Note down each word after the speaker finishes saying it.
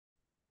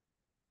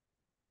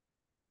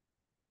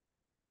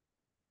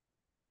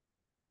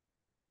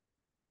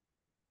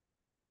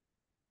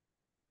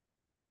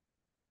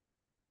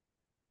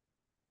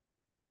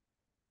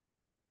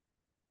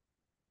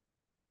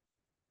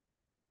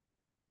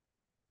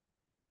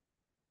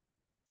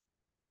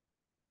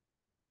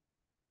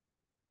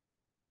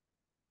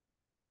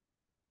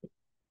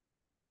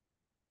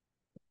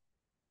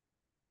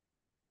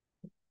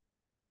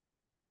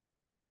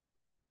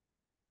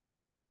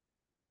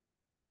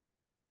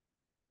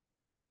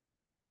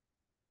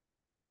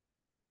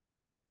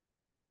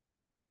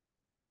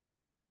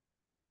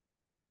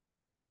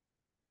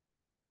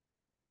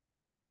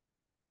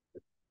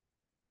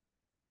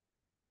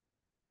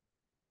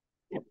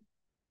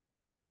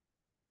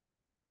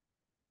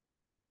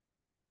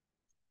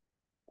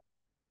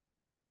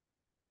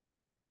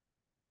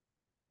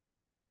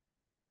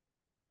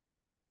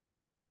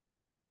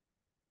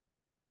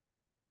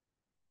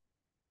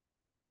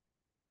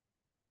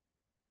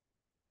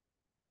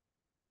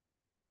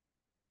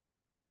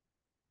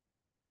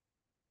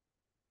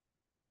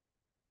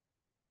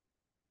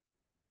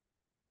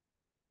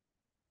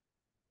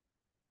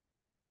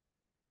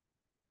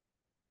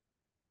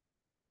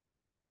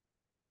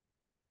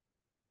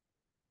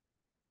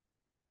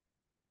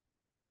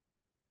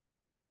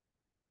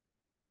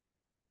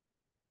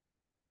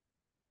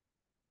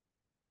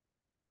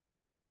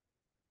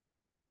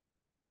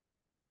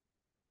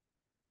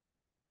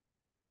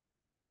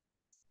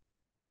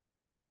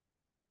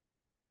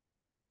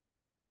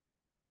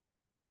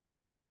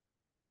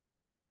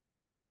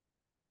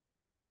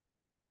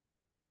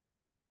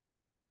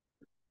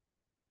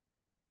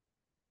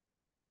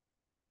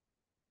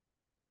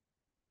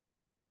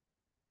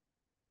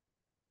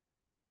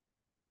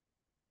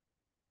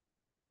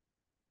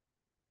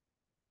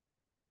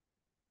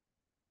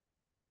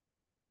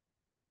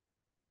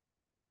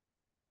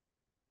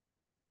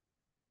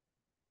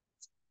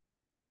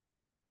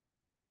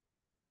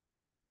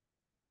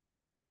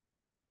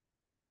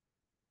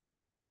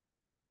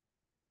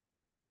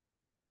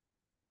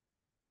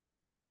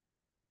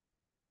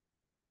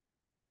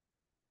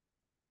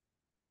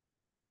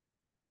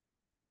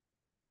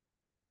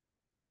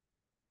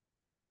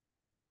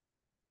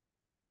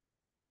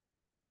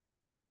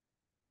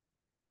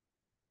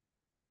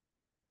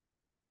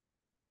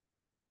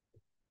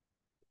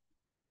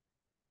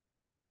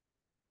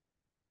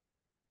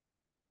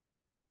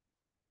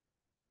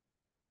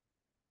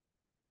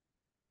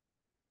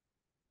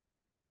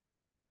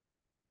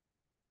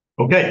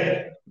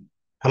Okay.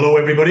 Hello,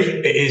 everybody.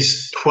 It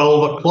is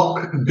 12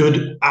 o'clock.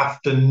 Good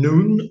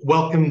afternoon.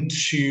 Welcome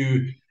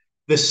to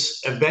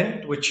this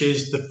event, which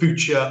is the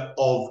future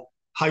of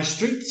high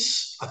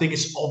streets. I think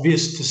it's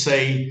obvious to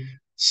say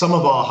some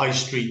of our high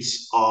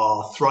streets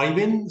are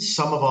thriving,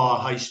 some of our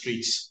high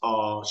streets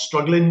are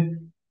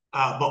struggling,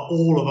 but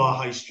all of our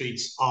high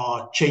streets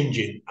are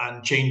changing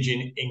and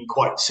changing in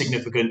quite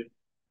significant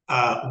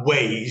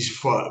ways,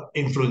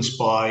 influenced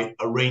by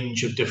a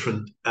range of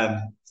different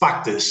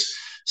factors,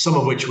 some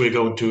of which we're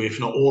going to, if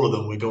not all of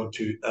them, we're going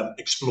to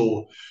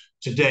explore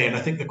today. And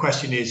I think the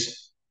question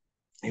is,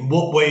 in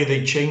what way are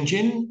they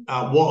changing?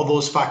 What are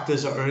those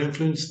factors that are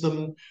influencing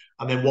them?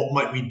 And then what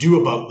might we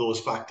do about those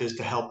factors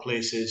to help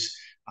places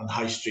and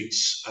high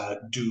streets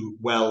do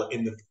well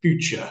in the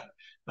future?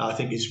 I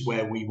think is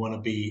where we want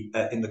to be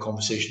in the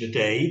conversation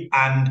today.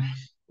 And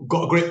we've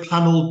got a great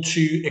panel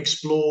to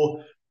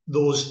explore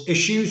those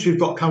issues. We've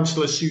got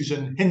Councillor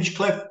Susan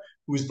Hinchcliffe,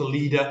 who is the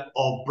leader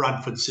of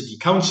Bradford City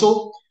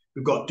Council.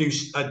 We've got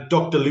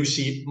Dr.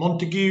 Lucy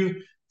Montague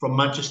from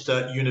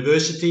Manchester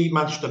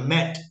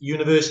Met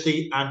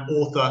University, and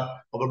author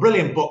of a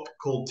brilliant book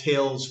called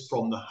Tales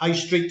from the High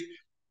Street.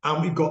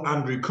 And we've got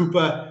Andrew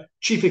Cooper,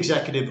 Chief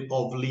Executive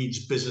of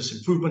Leeds Business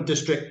Improvement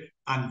District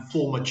and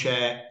former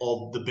chair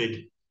of the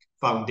BID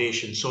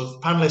Foundation. So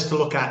panelists to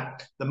look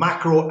at the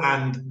macro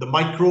and the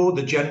micro,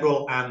 the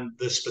general and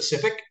the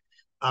specific.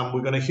 We're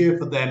going to hear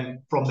from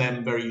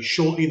them very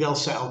shortly. They'll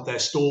set out their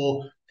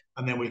stall,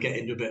 and then we'll get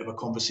into a bit of a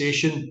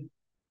conversation.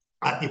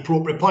 At the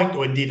appropriate point,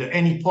 or indeed at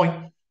any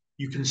point,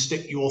 you can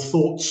stick your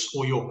thoughts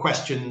or your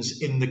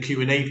questions in the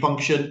Q&A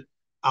function.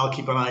 I'll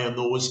keep an eye on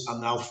those,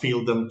 and I'll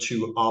field them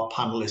to our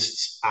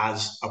panelists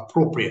as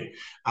appropriate.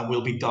 And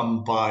we'll be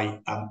done by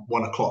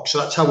 1 o'clock. So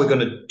that's how we're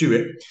going to do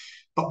it.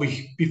 But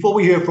before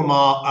we hear from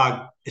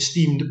our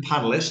esteemed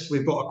panelists,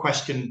 we've got a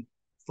question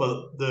for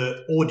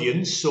the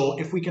audience. So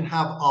if we can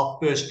have our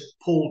first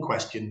poll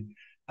question,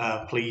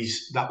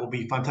 please, that will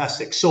be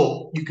fantastic.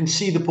 So you can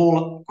see the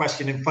poll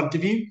question in front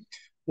of you.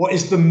 What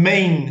is the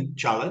main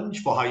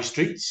challenge for high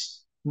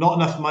streets? Not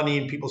enough money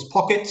in people's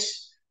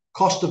pockets.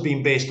 Cost of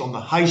being based on the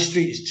high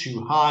street is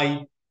too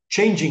high.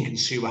 Changing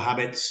consumer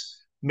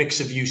habits. Mix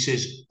of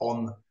uses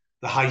on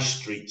the high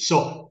street.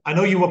 So I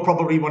know you will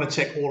probably want to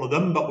take all of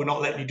them, but we're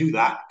not letting you do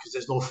that because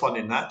there's no fun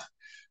in that.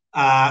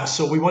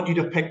 So we want you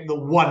to pick the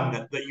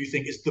one that you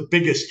think is the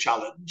biggest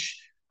challenge,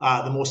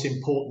 the most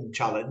important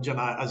challenge. And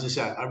as I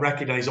said, I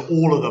recognize that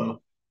all of them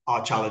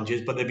are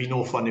challenges, but there'd be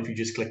no fun if you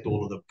just clicked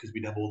all of them because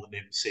we'd have all the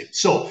names the same.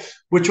 So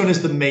which one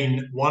is the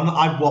main one?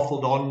 I've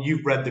waffled on.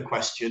 You've read the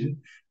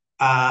question.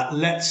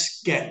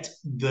 Let's get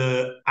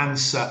the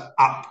answer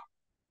up.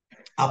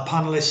 Our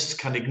panelists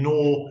can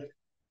ignore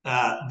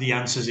the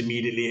answers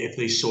immediately if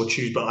they so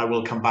choose, but I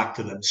will come back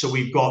to them. So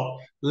we've got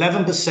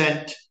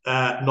 11%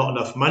 not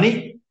enough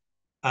money.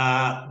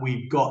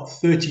 We've got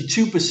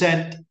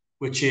 32%,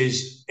 which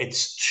is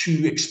it's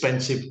too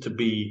expensive to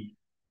be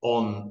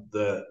on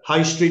the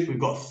high street. We've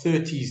got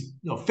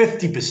 50% or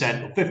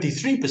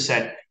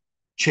 53%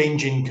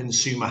 changing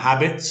consumer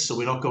habits. So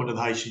we're not going to the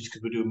high streets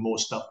because we're doing more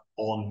stuff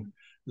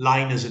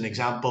online, as an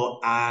example.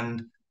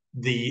 And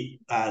the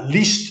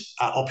least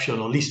option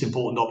or least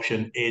important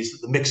option is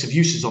that the mix of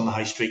uses on the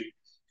high street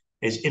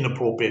is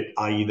inappropriate,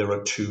 i.e. there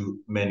are too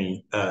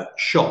many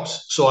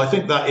shops. So I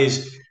think that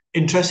is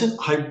interesting.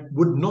 I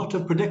would not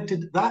have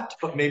predicted that,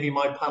 but maybe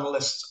my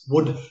panelists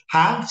would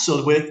have.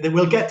 So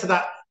we'll get to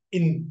that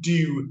in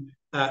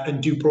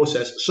due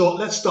process. So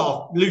let's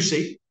start.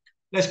 Lucy,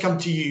 let's come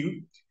to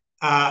you.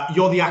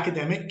 You're the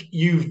academic.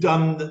 You've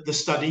done the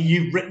study.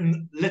 You've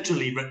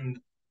literally written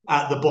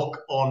the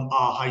book on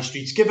our high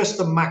streets. Give us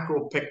the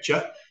macro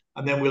picture,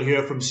 and then we'll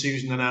hear from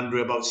Susan and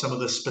Andrew about some of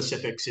the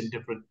specifics in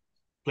different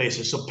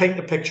places. So paint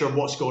the picture of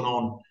what's going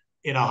on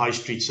in our high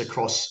streets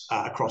across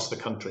the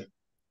country.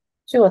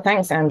 Sure,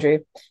 thanks, Andrew.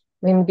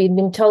 I mean, we've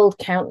been told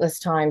countless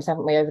times,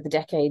 haven't we, over the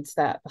decades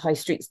that the high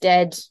street's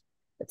dead.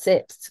 That's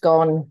it, it's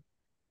gone.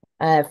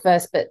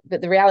 But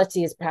the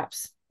reality is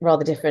perhaps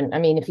rather different. I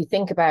mean, if you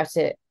think about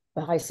it,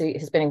 the high street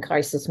has been in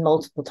crisis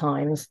multiple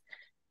times.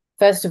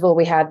 First of all,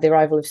 we had the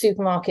arrival of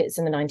supermarkets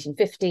in the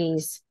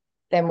 1950s.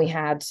 Then we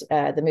had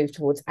the move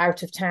towards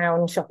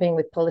out-of-town shopping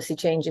with policy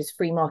changes,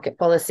 free market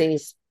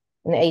policies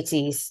in the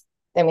 80s.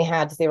 Then we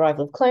had the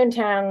arrival of clone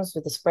towns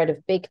with the spread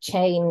of big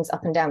chains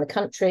up and down the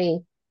country,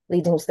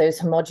 leading to those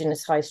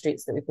homogenous high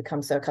streets that we've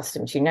become so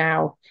accustomed to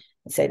now,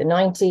 in, say, the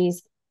 90s.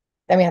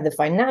 Then we had the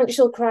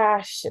financial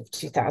crash of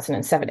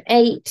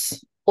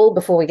 2007-8, all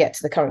before we get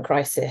to the current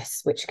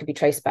crisis, which could be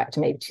traced back to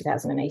maybe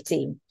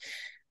 2018.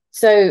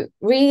 So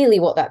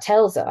really what that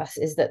tells us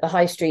is that the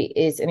high street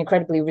is an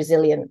incredibly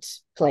resilient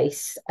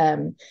place,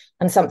 and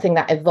something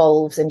that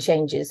evolves and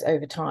changes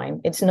over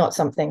time. It's not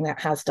something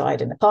that has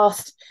died in the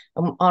past,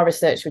 and our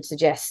research would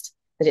suggest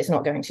that it's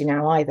not going to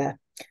now either.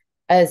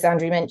 As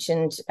Andrew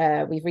mentioned,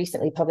 we've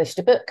recently published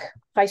a book,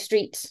 High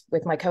Street,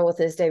 with my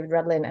co-authors David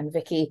Rudlin and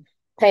Vicky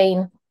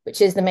Payne,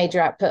 which is the major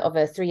output of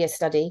a 3-year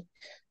study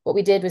What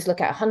we did was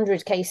look at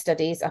 100 case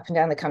studies up and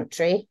down the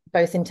country,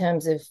 both in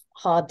terms of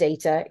hard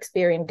data,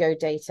 Experian Go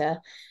data,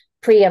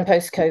 pre and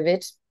post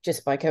COVID,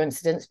 just by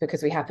coincidence,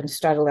 because we happened to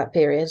straddle that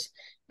period,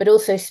 but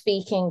also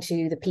speaking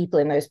to the people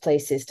in those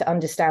places to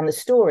understand the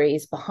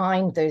stories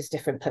behind those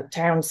different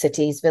towns,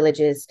 cities,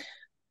 villages.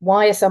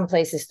 Why are some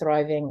places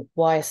thriving?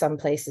 Why are some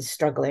places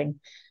struggling?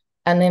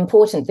 And the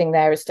important thing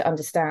there is to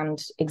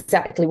understand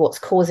exactly what's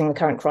causing the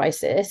current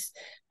crisis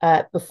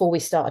before we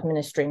start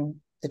administering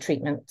the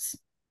treatments.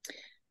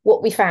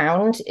 What we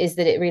found is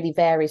that it really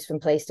varies from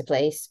place to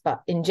place,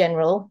 but in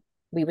general,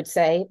 we would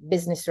say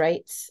business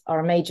rates are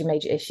a major,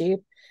 major issue.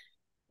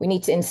 We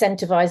need to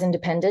incentivize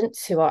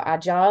independents who are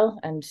agile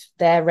and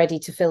they're ready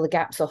to fill the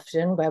gaps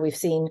often, where we've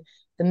seen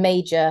the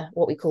major,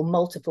 what we call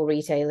multiple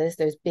retailers,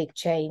 those big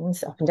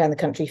chains up and down the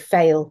country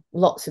fail.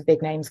 Lots of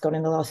big names gone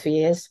in the last few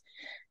years.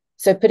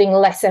 So putting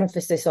less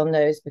emphasis on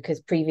those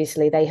because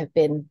previously they have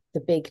been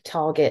the big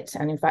target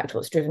and in fact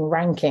what's driven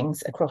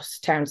rankings across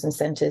towns and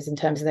centres in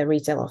terms of their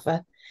retail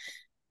offer.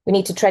 We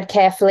need to tread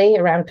carefully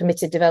around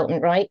permitted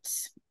development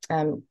rights,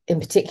 in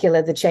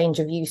particular the change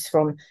of use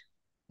from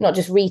not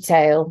just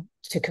retail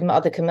to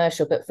other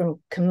commercial, but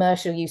from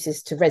commercial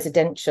uses to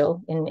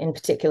residential in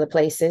particular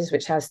places,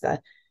 which has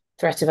the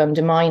threat of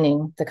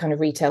undermining the kind of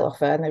retail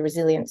offer and the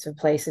resilience of a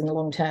place in the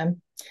long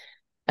term.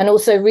 And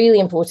also, really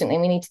importantly,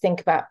 we need to think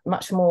about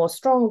much more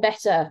strong,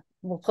 better,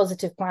 more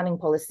positive planning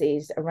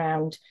policies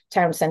around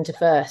town centre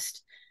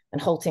first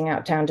and halting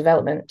out town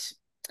development.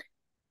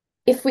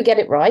 If we get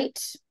it right,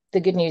 the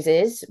good news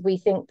is we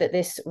think that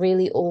this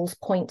really all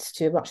points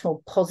to a much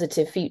more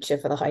positive future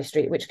for the high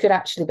street, which could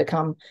actually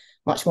become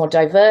much more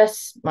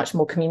diverse, much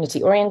more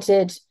community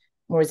oriented,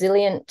 more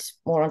resilient,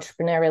 more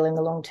entrepreneurial in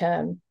the long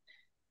term.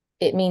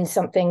 It means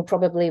something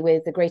probably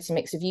with a greater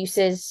mix of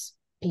uses,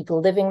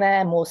 people living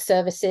there, more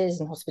services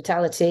and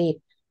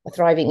hospitality, a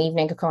thriving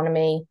evening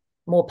economy,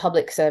 more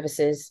public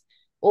services,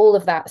 all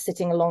of that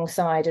sitting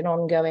alongside an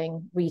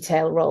ongoing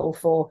retail role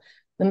for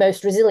the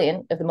most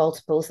resilient of the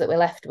multiples that we're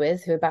left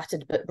with, who are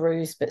battered but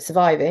bruised but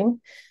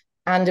surviving,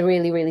 and a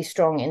really, really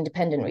strong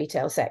independent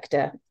retail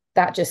sector.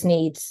 That just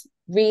needs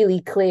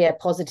really clear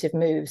positive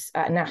moves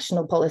at a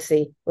national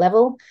policy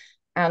level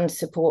and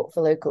support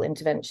for local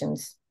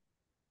interventions.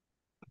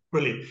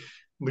 Brilliant.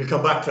 We'll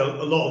come back to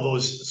a lot of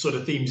those sort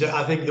of themes.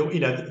 I think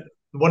that,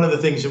 one of the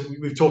things that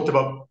we've talked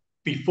about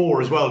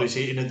before as well,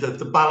 Lucy,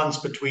 the balance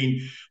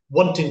between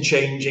wanting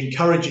change,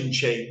 encouraging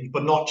change,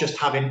 but not just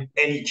having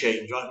any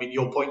change, right? I mean,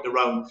 your point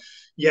around,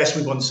 yes,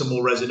 we want some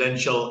more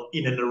residential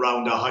in and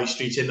around our high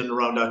streets, in and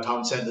around our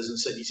town centres and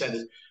city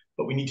centres,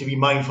 but we need to be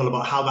mindful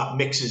about how that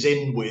mixes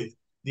in with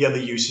the other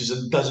uses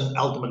and doesn't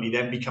ultimately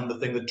then become the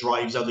thing that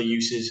drives other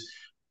uses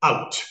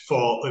out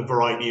for a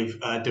variety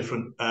of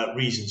different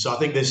reasons. So I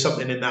think there's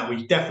something in that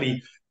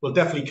we'll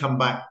definitely come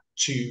back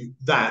to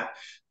that.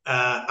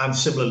 And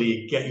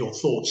similarly, get your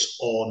thoughts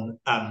on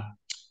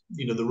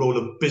the role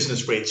of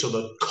business rates or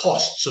the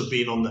costs of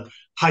being on the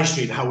high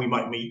street and how we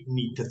might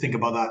need to think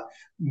about that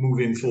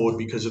moving forward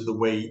because of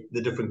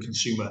the different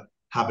consumer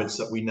habits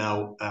that we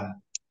now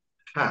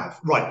have.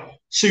 Right,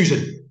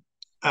 Susan,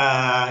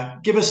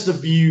 give us the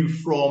view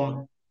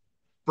from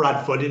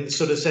Bradford in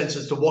sort of sense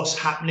as to what's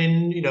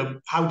happening.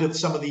 How did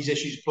some of these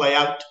issues play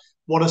out?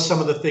 What are some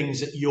of the things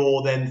that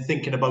you're then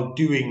thinking about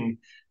doing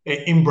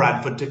in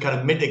Bradford to kind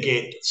of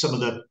mitigate some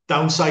of the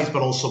downsides,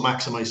 but also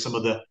maximize some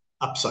of the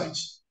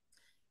upsides?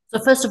 So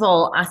first of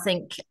all, I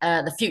think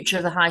the future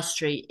of the high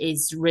street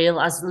is real.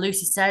 As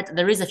Lucy said,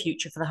 there is a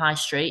future for the high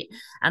street.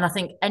 And I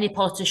think any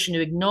politician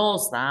who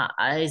ignores that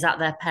is at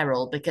their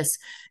peril because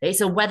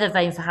it's a weather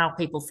vane for how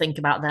people think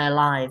about their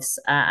lives.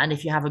 And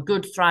if you have a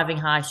good, thriving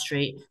high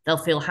street, they'll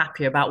feel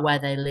happier about where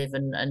they live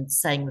and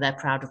saying they're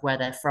proud of where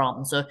they're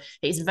from. So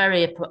it's a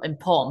very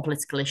important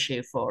political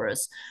issue for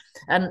us.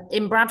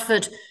 In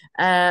Bradford,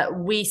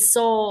 we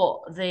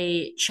saw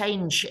the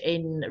change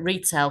in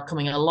retail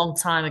coming a long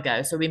time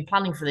ago. So we've been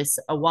planning for this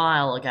a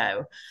while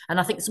ago. And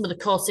I think some of the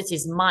core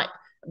cities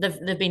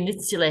they've been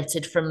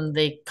insulated from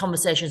the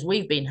conversations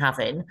we've been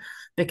having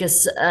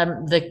because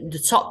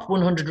the top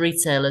 100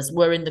 retailers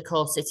were in the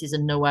core cities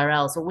and nowhere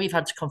else. So we've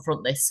had to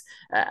confront this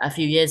a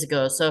few years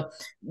ago. So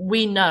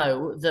we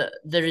know that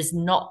there is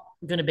not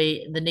going to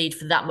be the need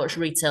for that much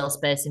retail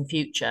space in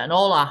future. And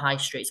all our high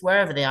streets,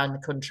 wherever they are in the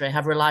country,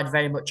 have relied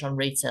very much on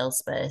retail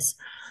space.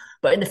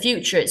 But in the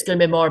future, it's going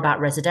to be more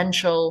about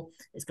residential,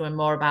 it's going to be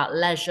more about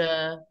leisure,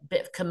 a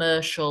bit of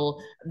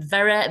commercial,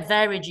 very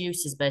varied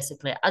uses,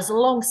 basically, as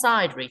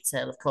alongside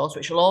retail, of course,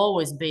 which will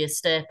always be a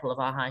staple of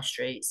our high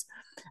streets.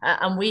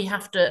 And we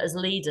have to, as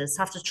leaders,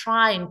 have to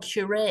try and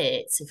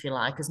curate, if you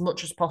like, as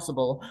much as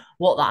possible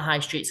what that high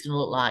street's going to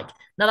look like.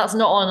 Now, that's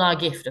not all our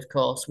gift, of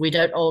course. We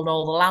don't own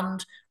all the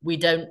land. We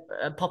don't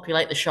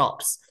populate the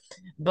shops.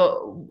 But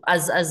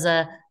as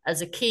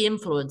a key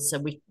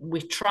influencer,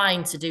 we're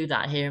trying to do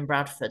that here in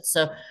Bradford.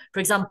 So, for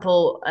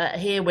example,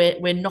 here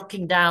we're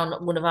knocking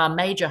down one of our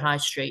major high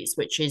streets,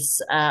 which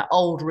is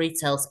old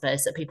retail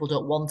space that people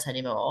don't want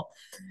anymore,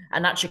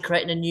 and actually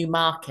creating a new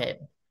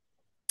market.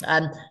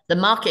 The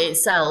market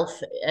itself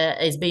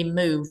is being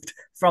moved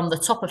from the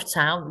top of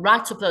town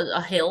right up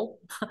a hill,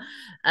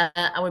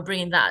 and we're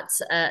bringing that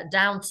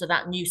down to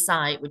that new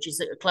site, which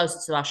is closer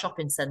to our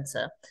shopping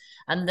centre.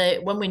 And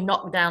when we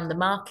knock down the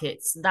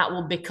markets, that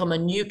will become a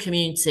new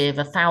community of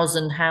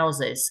 1,000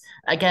 houses,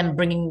 again,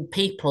 bringing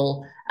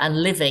people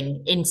and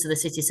living into the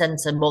city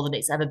centre more than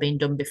it's ever been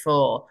done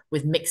before,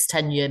 with mixed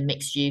tenure,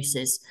 mixed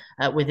uses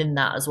within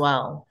that as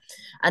well.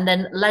 And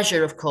then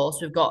leisure, of course,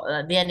 we've got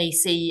the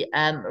NEC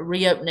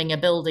reopening a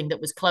building that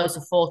was closed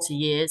for 40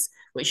 years,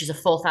 which is a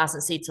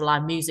 4,000-seater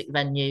live music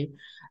venue,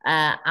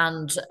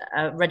 and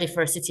ready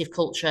for a City of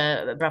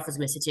Culture. Bradford's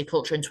going to be a City of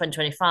Culture in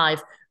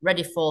 2025,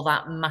 ready for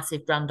that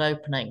massive grand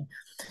opening.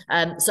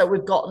 So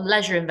we've got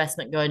leisure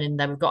investment going in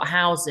there. We've got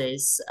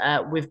houses.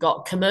 We've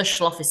got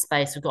commercial office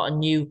space. We've got a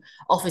new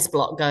office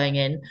block going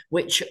in,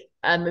 which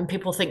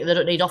people think they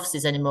don't need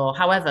offices anymore.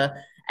 However,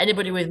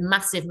 anybody with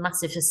massive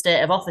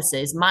estate of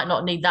offices might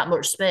not need that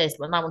much space,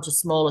 but might want a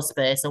smaller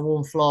space and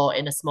one floor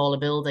in a smaller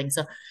building.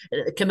 So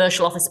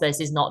commercial office space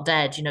is not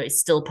dead. It's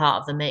still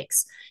part of the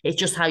mix. It's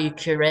just how you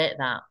curate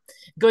that.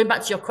 Going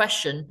back to your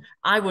question,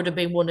 I would have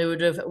been one who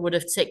would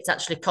have ticked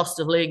actually cost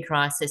of living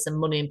crisis and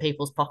money in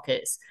people's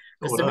pockets.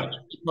 Because the richer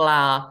people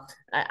are,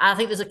 I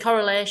think there's a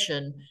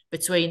correlation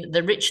between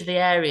the richer the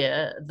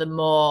area, the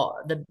more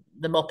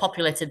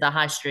populated the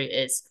high street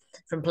is.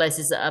 From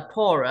places that are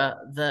poorer,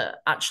 that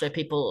actually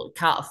people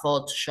can't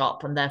afford to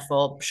shop, and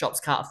therefore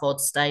shops can't afford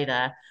to stay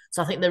there.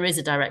 So I think there is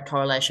a direct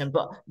correlation,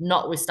 but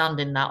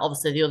notwithstanding that,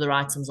 obviously the other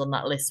items on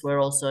that list were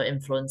also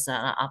influenced.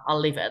 And I'll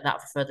leave it at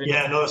that for further.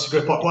 Yeah, no, that's a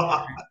good point.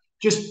 Well,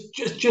 just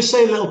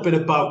say a little bit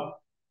about,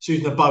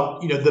 Susan,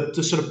 about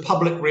the sort of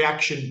public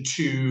reaction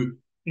to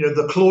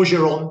the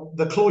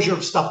closure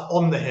of stuff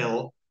on the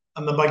hill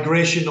and the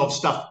migration of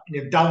stuff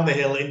down the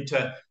hill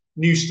into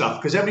new stuff,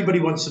 because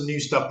everybody wants some new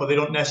stuff, but they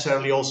don't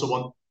necessarily also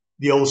want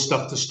the old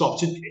stuff to stop.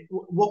 So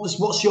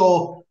what's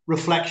your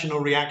reflection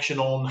or reaction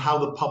on how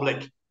the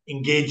public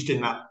engaged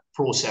in that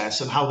process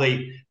and how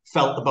they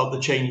felt about the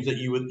change that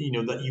you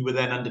were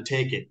then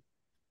undertaking?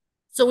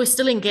 So we're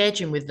still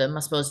engaging with them,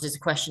 I suppose, is a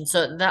question.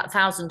 So that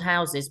 1,000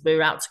 houses,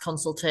 we're out to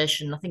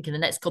consultation, I think, in the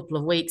next couple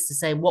of weeks to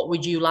say, what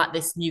would you like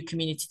this new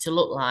community to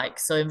look like?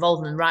 So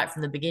involving them right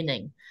from the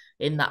beginning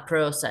in that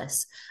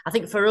process. I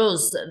think for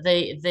us,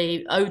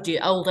 the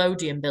old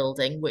Odeon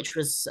building, which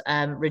was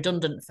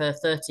redundant for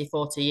 30,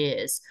 40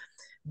 years,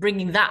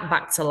 bringing that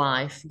back to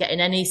life, getting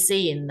NEC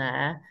in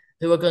there,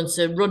 who are going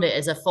to run it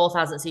as a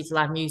 4,000-seater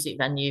live music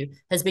venue,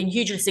 has been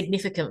hugely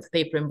significant for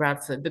people in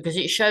Bradford, because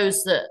it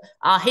shows that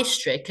our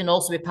history can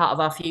also be part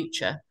of our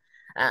future.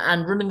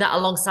 And running that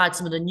alongside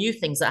some of the new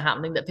things that are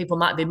happening that people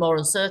might be more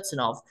uncertain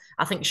of,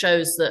 I think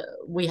shows that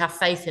we have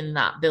faith in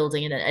that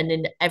building and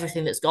in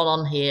everything that's gone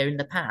on here in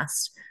the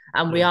past.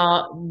 And we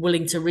are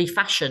willing to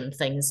refashion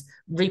things,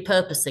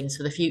 repurpose things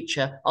for the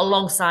future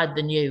alongside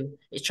the new.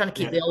 It's trying to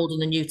keep the old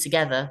and the new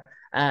together,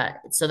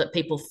 so that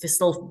people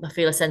still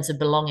feel a sense of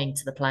belonging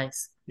to the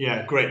place.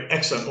 Yeah, great.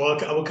 Excellent.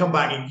 Well, I will come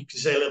back and you can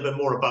say a little bit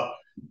more about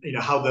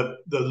how the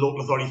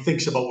local authority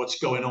thinks about what's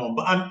going on.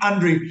 But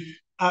Andrew,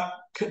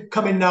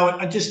 come in now,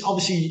 and just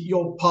obviously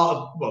you're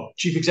part of,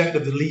 chief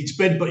executive of the Leeds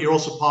bid, but you're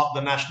also part of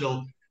the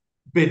national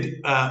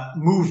bid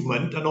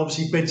movement, and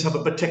obviously bids have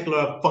a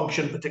particular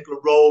function, particular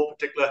role,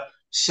 particular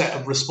set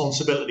of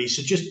responsibilities.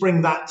 So just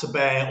bring that to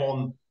bear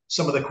on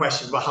some of the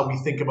questions about how we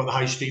think about the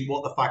high street,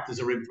 what the factors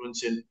are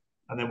influencing,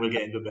 and then we'll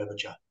get into a bit of a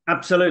chat.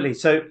 Absolutely.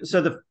 So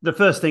the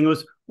first thing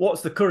was,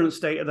 what's the current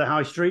state of the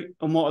high street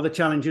and what are the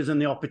challenges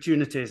and the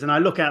opportunities? And I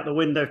look out the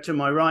window to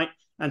my right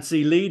and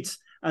see Leeds.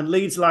 And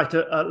Leeds, like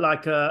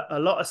a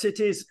lot of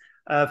cities,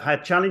 have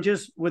had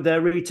challenges with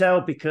their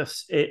retail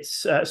because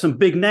it's some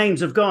big names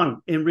have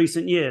gone in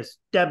recent years.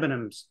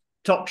 Debenhams,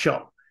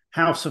 Topshop,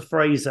 House of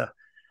Fraser.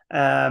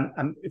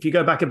 And if you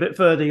go back a bit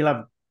further, you'll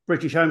have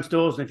British Home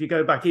Stores. And if you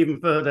go back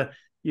even further,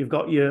 you've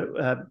got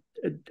your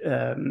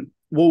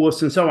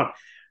Woolworths and so on.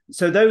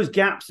 So those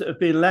gaps that have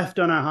been left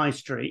on our high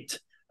street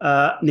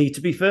need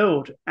to be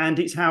filled. And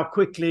it's how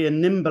quickly and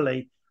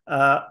nimbly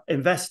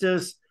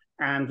investors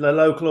and the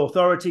local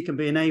authority can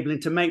be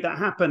enabling to make that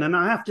happen. And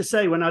I have to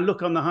say, when I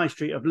look on the high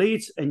street of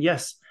Leeds, and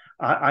yes,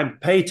 I'm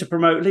paid to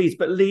promote Leeds,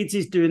 but Leeds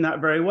is doing that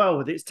very well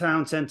with its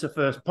town centre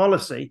first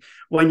policy.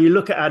 When you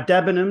look at our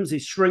Debenhams,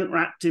 it's shrink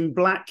wrapped in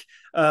black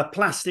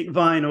plastic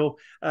vinyl,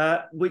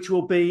 which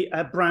will be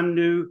a brand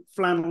new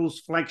flannels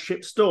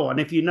flagship store.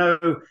 And if you know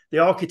the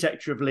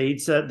architecture of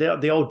Leeds,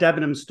 the old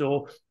Debenham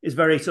store is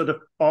very sort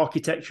of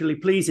architecturally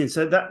pleasing.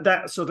 So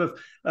that sort of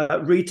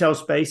retail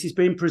space is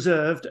being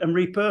preserved and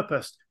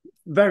repurposed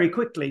very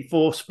quickly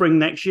for spring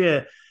next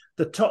year.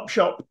 The top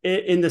shop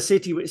in the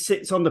city, which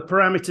sits on the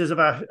parameters of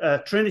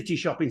our Trinity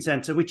shopping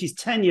centre, which is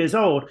 10 years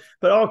old,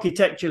 but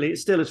architecturally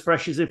it's still as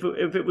fresh as if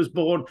it was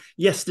born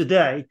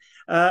yesterday,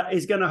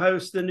 is going to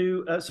host the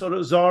new sort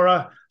of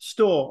Zara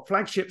store,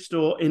 flagship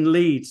store in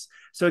Leeds.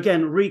 So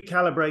again,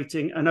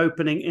 recalibrating and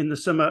opening in the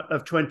summer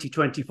of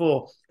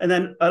 2024. And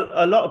then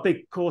a lot of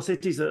big core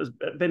cities that has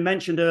been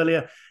mentioned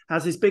earlier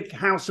has this big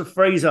House of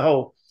Fraser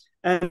hole.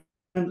 And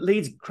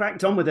Leeds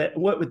cracked on with it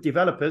and worked with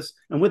developers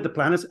and with the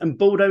planners and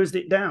bulldozed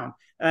it down.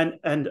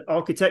 And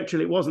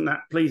architecturally, it wasn't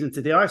that pleasing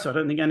to the eye, so I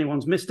don't think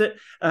anyone's missed it.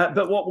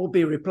 But what will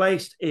be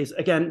replaced is,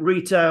 again,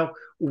 retail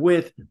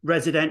with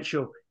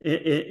residential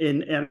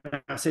in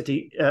our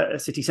city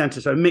centre,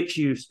 so mixed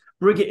use.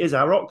 Briggate is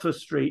our Oxford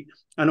Street,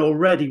 and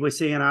already we're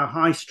seeing our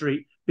high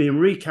street being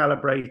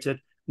recalibrated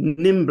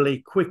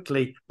nimbly,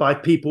 quickly, by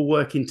people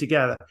working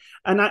together.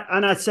 And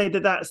I'd say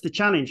that that's the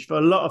challenge for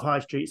a lot of high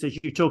streets as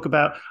you talk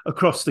about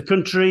across the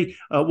country.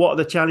 What are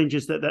the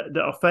challenges that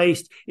are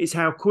faced? It's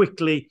how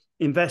quickly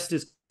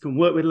investors can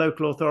work with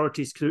local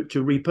authorities to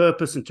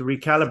repurpose and to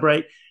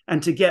recalibrate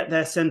and to get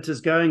their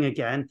centres going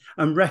again,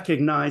 and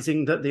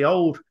recognising that the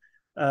old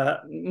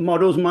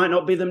models might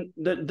not be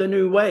the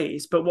new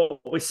ways. But what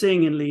we're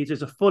seeing in Leeds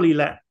is a fully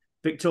let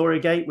Victoria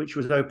Gate, which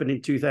was opened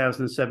in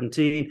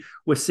 2017.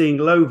 We're seeing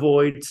low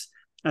voids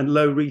and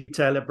low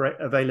retail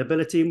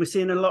availability. And we're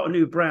seeing a lot of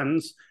new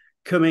brands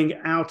coming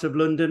out of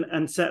London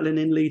and settling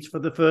in Leeds for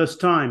the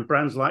first time.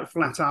 Brands like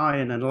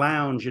Flatiron and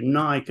Lounge and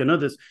Nike and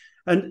others.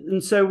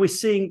 And so we're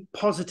seeing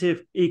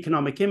positive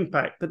economic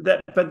impact. But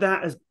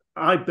that is,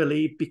 I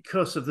believe,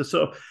 because of the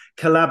sort of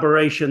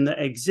collaboration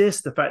that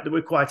exists, the fact that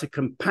we're quite a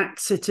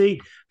compact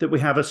city, that we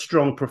have a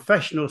strong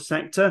professional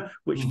sector,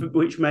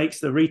 which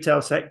makes the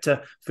retail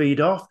sector feed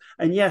off.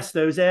 And yes,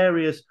 those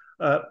areas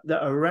that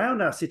are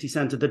around our city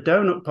centre, the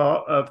donut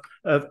part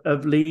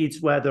of Leeds,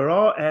 where there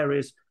are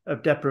areas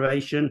of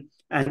deprivation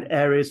and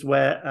areas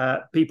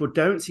where people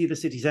don't see the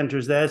city centre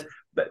as theirs,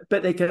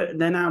 but they're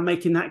now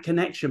making that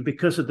connection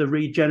because of the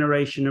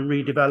regeneration and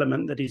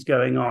redevelopment that is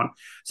going on.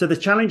 So the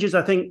challenges,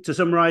 I think, to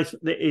summarise,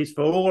 is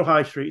for all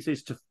high streets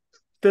is to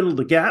fill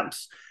the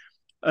gaps,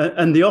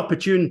 and the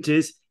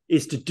opportunities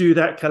is to do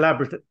that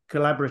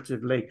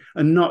collaboratively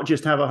and not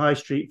just have a high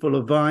street full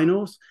of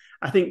vinyls.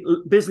 I think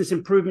business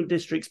improvement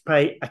districts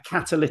play a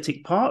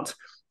catalytic part,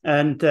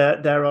 and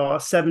there are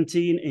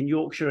 17 in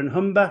Yorkshire and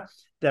Humber.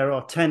 There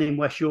are 10 in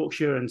West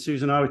Yorkshire, and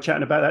Susan and I were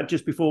chatting about that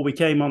just before we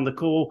came on the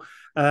call.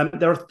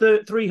 There are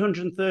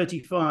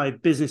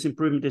 335 business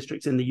improvement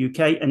districts in the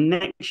UK, and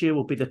next year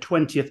will be the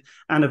 20th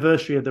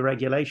anniversary of the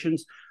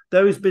regulations.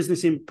 Those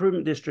business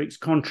improvement districts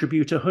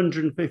contribute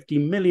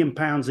 £150 million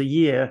a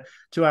year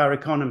to our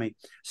economy.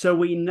 So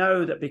we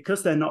know that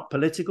because they're not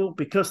political,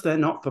 because they're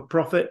not for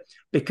profit,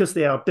 because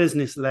they are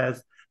business-led,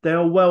 they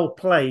are well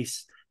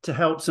placed to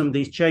help some of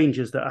these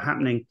changes that are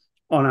happening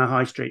on our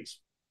high streets.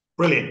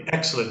 Brilliant.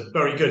 Excellent.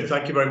 Very good.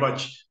 Thank you very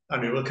much,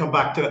 Andrew. We'll come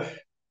back to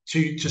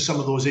some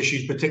of those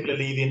issues,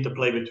 particularly the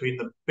interplay between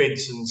the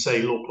bids and,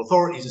 say, local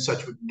authorities and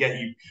such. We can get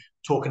you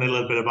talking a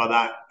little bit about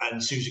that,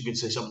 and Susan can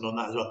say something on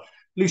that as well.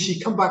 Lucy,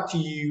 come back to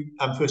you.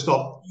 First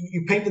off,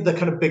 you painted the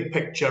kind of big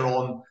picture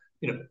on,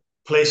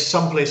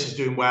 some places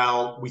doing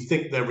well. We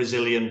think they're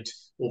resilient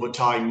over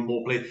time.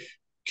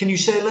 Can you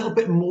say a little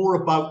bit more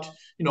about,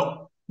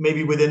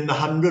 maybe within the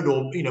 100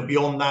 or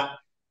beyond that?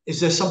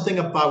 Is there something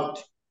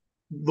about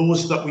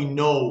those that we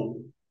know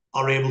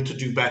are able to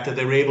do better?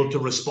 They're able to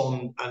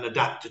respond and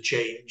adapt to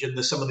change, and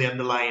there's some of the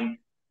underlying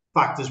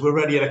factors. We're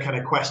already at a kind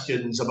of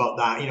questions about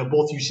that.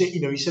 Both you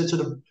said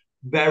sort of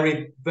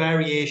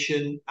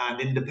variation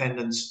and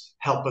independence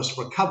help us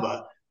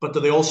recover, but do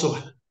they also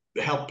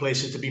help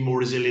places to be more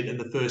resilient in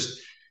the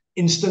first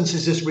instance?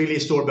 Is this really a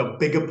story about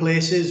bigger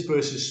places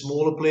versus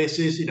smaller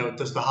places?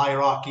 Does the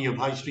hierarchy of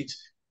high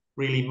streets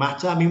really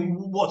matter? I mean,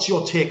 what's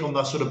your take on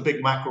that sort of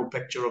big macro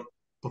picture of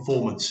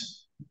performance?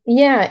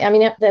 Yeah, I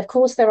mean, of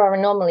course, there are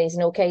anomalies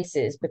in all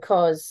cases,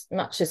 because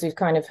much as we've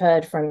kind of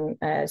heard from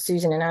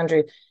Susan and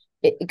Andrew,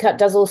 it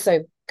does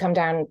also come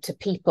down to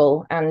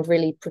people and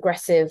really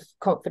progressive,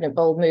 confident,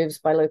 bold moves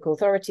by local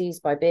authorities,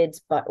 by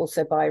bids, but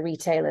also by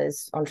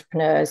retailers,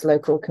 entrepreneurs,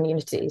 local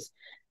communities.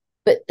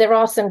 But there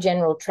are some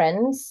general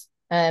trends.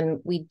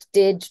 We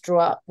did draw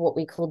up what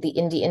we called the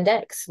Indie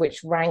Index,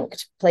 which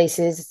ranked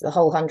places, the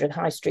whole 100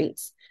 high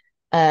streets,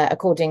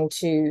 according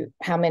to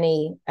how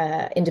many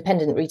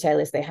independent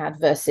retailers they had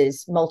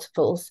versus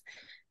multiples.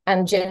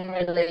 And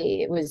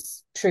generally, it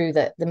was true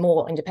that the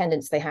more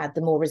independents they had,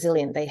 the more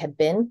resilient they had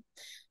been.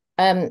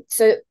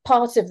 So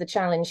part of the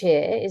challenge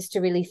here is to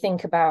really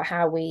think about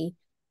how we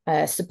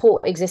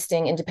support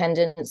existing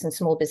independents and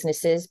small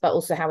businesses, but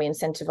also how we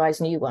incentivize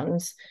new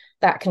ones.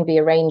 That can be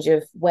a range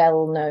of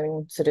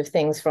well-known sort of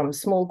things, from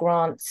small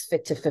grants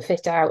for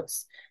fit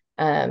outs,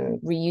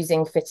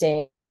 reusing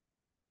fittings,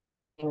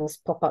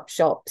 pop-up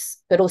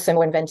shops, but also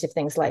more inventive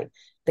things like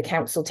the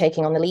council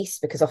taking on the lease,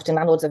 because often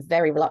landlords are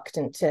very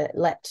reluctant to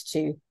let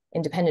to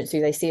independents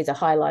who they see as a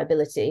high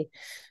liability,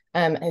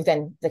 who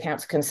then the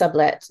council can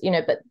sublet.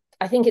 But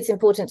I think it's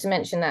important to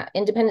mention that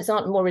independents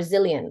aren't more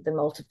resilient than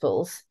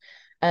multiples.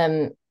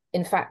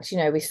 In fact,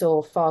 we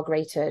saw far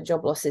greater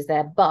job losses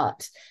there,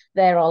 but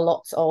there are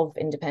lots of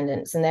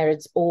independents, and there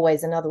is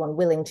always another one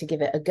willing to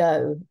give it a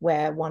go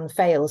where one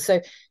fails.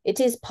 So it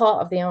is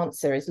part of the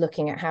answer, is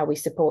looking at how we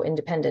support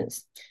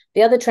independents.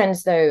 The other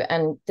trends, though,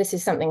 and this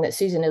is something that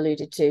Susan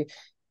alluded to,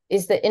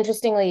 is that,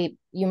 interestingly,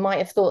 you might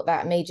have thought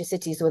that major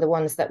cities were the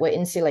ones that were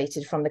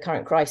insulated from the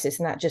current crisis,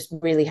 and that just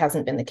really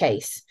hasn't been the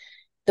case.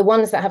 the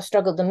ones that have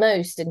struggled the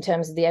most in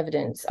terms of the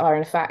evidence are,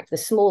 in fact, the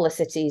smaller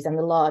cities and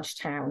the large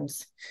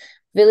towns.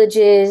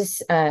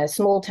 Villages,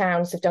 small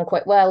towns have done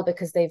quite well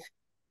because they've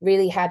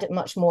really had a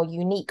much more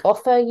unique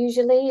offer,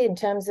 usually, in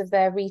terms of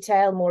their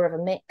retail, more of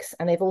a mix.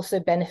 And they've also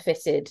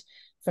benefited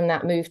from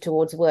that move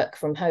towards work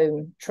from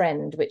home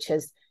trend, which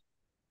has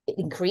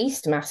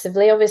increased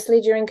massively, obviously,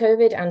 during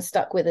COVID and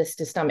stuck with us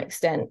to some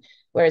extent.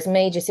 Whereas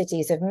major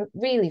cities have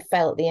really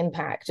felt the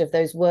impact of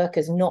those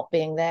workers not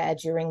being there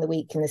during the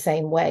week in the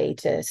same way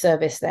to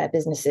service their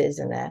businesses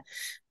and their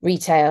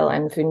retail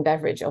and food and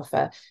beverage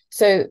offer.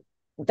 So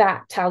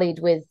that tallied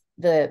with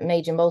the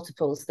major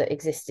multiples that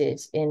existed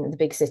in the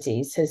big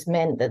cities has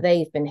meant that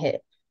they've been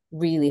hit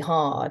really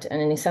hard.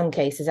 And in some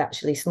cases,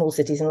 actually, small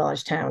cities and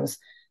large towns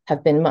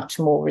have been much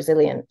more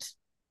resilient.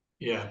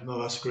 Yeah,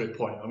 no, that's a great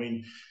point. I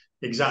mean,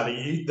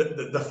 exactly.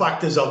 The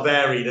factors are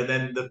varied, and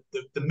then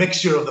the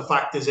mixture of the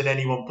factors in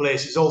any one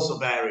place is also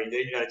varied.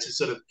 You know, it's a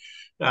sort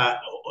of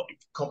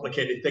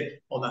complicated thing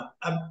on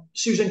that.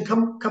 Susan,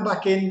 come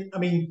back in. I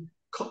mean,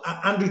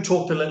 Andrew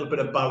talked a little bit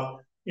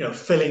about, you know,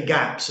 filling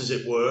gaps, as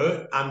it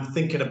were, and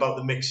thinking about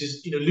the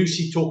mixes. You know,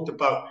 Lucy talked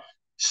about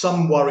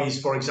some worries,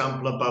 for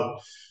example,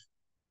 about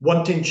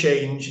wanting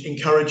change,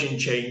 encouraging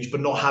change, but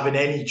not having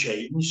any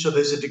change. So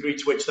there's a degree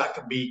to which that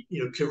can be,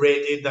 you know,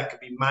 curated, that can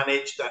be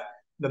managed,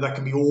 that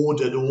can be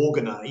ordered,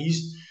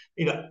 organized.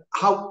 You know,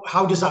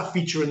 how does that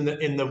feature in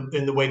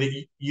the way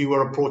that you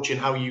are approaching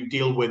how you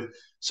deal with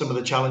some of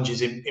the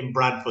challenges in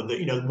Bradford?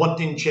 That, you know,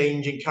 wanting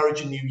change,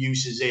 encouraging new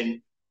uses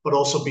in, but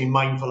also being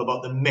mindful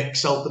about the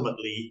mix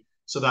ultimately,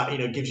 so that, you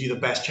know, gives you the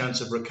best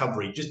chance of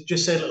recovery.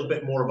 Just say a little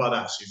bit more about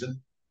that,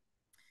 Susan.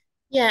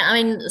 Yeah, I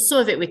mean, some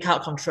of it we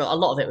can't control. A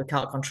lot of it we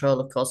can't control,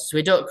 of course. So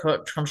we don't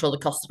control the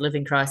cost of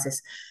living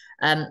crisis.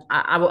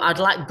 I'd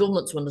like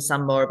government to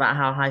understand more about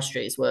how high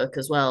streets work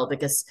as well,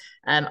 because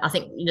I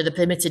think, you know, the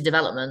permitted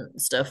development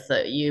stuff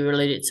that you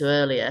alluded to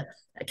earlier,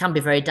 it can be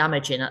very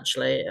damaging,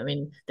 actually. I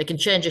mean, they can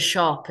change a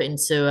shop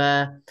into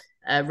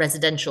a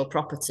residential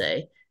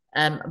property,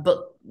 but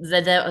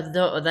they don't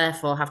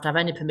therefore have to have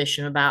any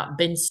permission about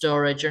bin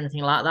storage or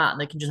anything like that,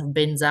 and they can just have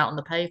bins out on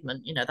the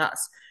pavement. You know,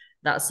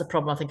 that's the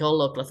problem I think all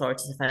local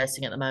authorities are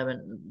facing at the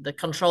moment. The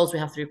controls we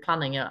have through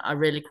planning are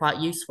really quite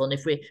useful. And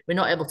if we're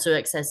not able to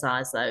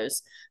exercise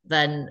those,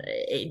 then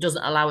it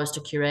doesn't allow us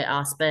to curate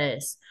our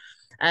space.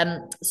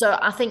 So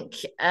I think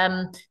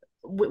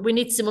we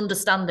need some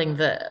understanding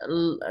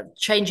that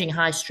changing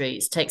high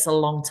streets takes a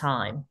long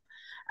time.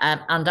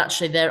 And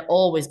actually, they're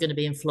always going to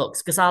be in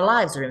flux because our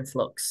lives are in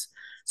flux.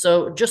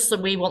 So just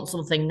that we want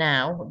something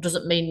now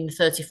doesn't mean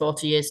 30,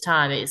 40 years'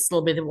 time it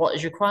still be what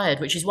is required,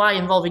 which is why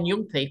involving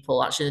young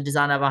people actually in the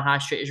design of our high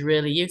street is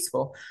really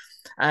useful.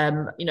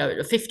 You know,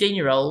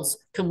 15-year-olds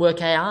can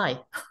work AI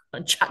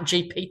and chat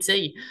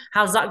GPT.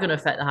 How's that going to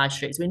affect the high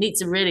streets? We need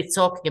to really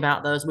talking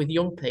about those with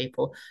young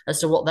people as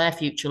to what their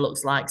future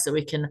looks like, so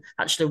we can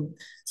actually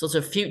sort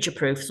of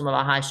future-proof some of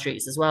our high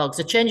streets as well. Because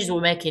the changes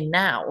we're making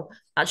now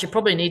actually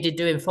probably needed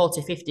doing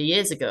 40, 50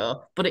 years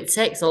ago, but it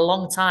takes a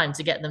long time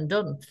to get them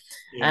done.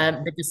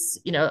 Yeah. Because,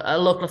 you know, a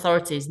local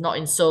authority is not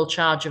in sole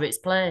charge of its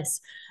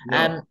place.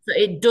 No. So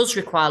it does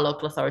require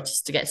local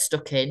authorities to get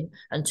stuck in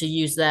and to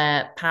use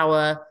their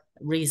power,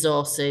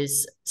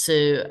 resources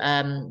to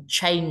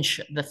change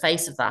the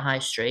face of that high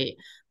street.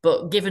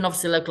 But given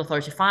obviously local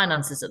authority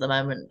finances at the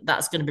moment,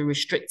 that's going to be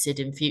restricted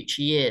in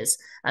future years.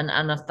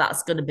 And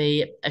that's going to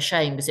be a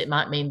shame, because it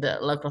might mean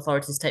that local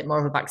authorities take more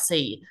of a back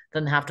seat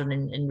than they have done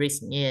in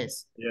recent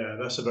years. Yeah,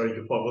 that's a very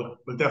good point.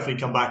 We'll definitely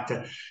come back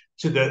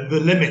to the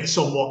limits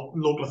on what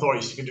local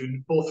authorities can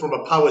do, both from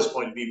a powers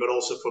point of view, but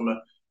also from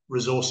a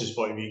resources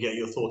point of view. Get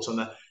your thoughts on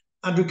that.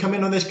 Andrew, come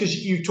in on this,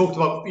 because you talked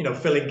about, you know,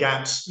 filling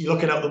gaps. You're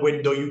looking out the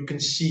window, you can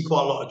see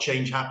quite a lot of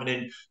change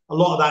happening. A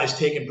lot of that is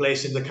taking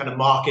place in the kind of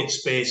market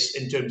space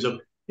in terms of,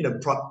 you know,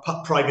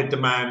 private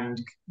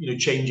demand, you know,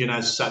 changing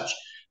as such.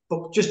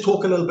 But just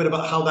talk a little bit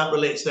about how that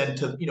relates then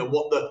to, you know,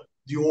 what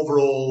the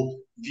overall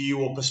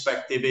view or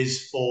perspective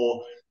is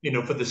for, you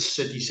know, for the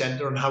city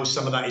centre, and how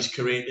some of that is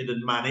created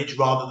and managed,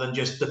 rather than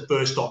just the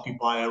first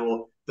occupier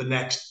or the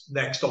next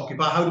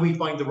occupier. How do we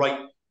find the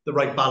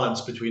right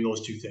balance between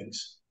those two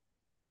things?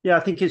 Yeah, I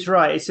think it's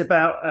right. It's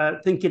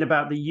about thinking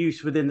about the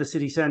use within the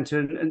city centre,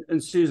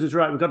 and Susan's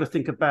right. We've got to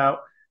think about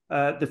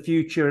the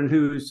future and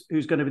who's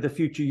going to be the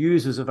future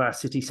users of our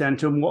city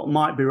centre, and what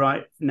might be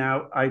right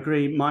now, I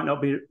agree, might not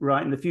be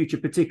right in the future,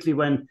 particularly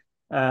when,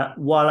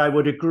 while I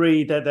would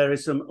agree that there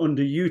is some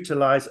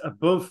underutilised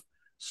above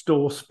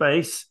store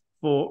space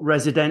for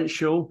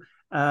residential,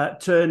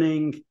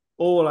 turning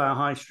all our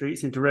high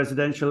streets into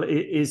residential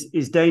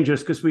is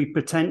dangerous, because we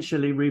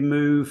potentially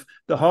remove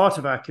the heart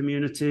of our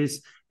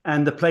communities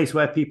and the place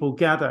where people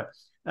gather.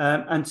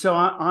 And so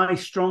I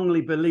strongly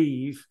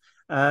believe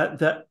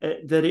that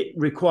it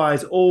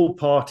requires all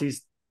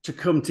parties to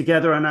come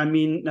together. And I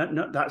mean,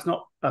 that's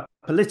not a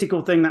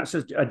political thing, that's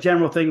a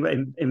general thing, but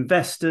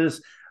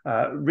investors,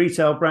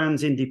 retail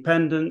brands,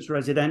 independents,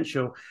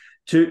 residential,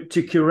 to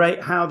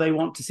curate how they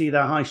want to see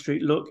their high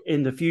street look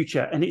in the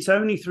future. And it's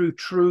only through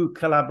true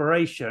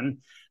collaboration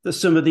that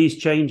some of these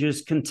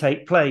changes can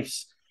take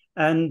place.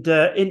 And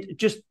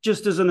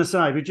just as an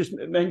aside, we're just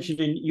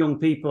mentioning young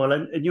people,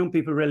 and young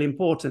people are really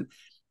important.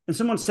 And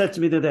someone said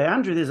to me the other day,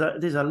 Andrew,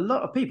 there's a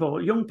lot of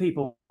people, young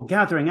people,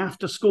 gathering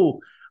after school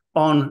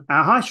on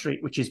our high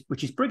street, which is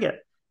Briggate.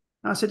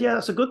 And I said, yeah,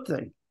 that's a good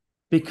thing,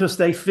 because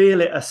they feel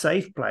it a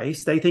safe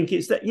place. They think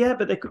it's that, yeah,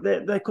 but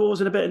they're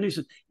causing a bit of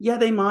nuisance. Yeah,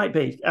 they might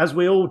be, as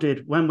we all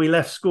did when we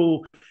left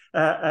school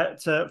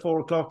at 4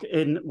 o'clock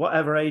in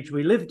whatever age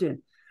we lived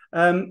in.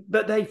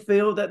 But they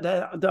feel that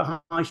the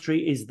high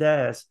street is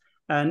theirs,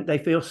 and they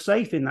feel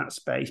safe in that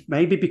space,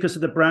 maybe because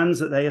of the brands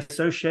that they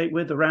associate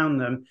with around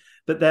them.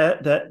 But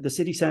the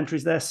city centre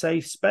is their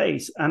safe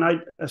space. And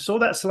I saw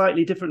that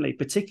slightly differently,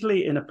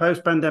 particularly in a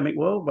post-pandemic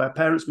world where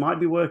parents might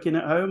be working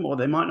at home, or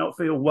they might not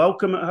feel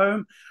welcome at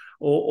home,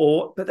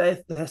 but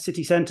their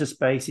city centre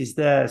space is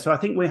there. So I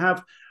think we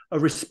have a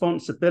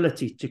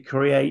responsibility to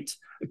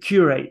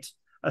curate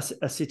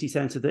a city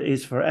centre that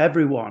is for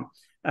everyone.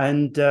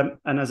 And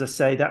as I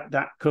say,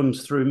 that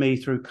comes through me,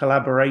 through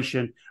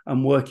collaboration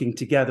and working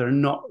together,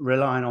 and not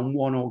relying on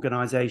one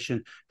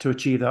organisation to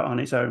achieve that on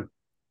its own.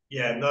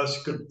 Yeah, that's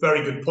a good,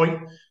 very good point.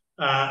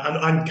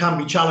 And can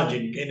be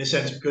challenging in a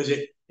sense, because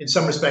in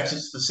some respects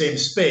it's the same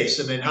space,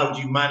 and then how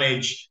do you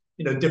manage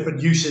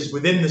different uses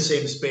within the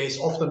same space,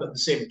 often at the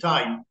same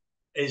time,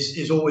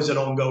 is always an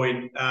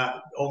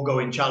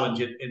ongoing challenge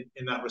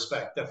in that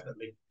respect,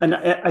 definitely. And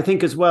I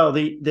think as well,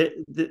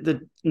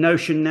 the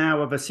notion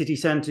now of a city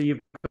centre, you've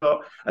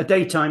got a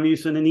daytime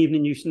use and an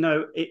evening use.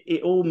 No,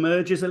 it all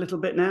merges a little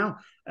bit now,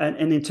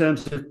 and in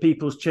terms of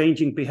people's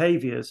changing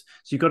behaviours.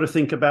 So you've got to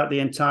think about the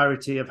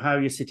entirety of how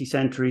your city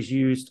centre is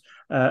used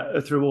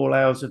through all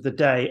hours of the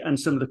day, and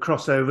some of the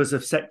crossovers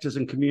of sectors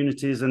and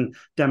communities and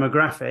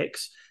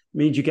demographics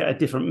means you get a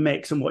different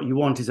mix, and what you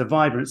want is a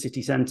vibrant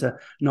city centre,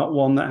 not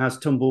one that has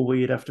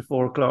tumbleweed after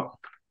 4 o'clock.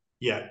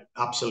 Yeah,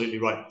 absolutely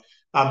right.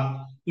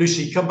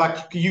 Lucy, come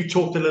back. You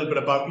talked a little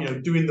bit about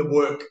doing the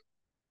work.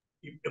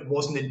 It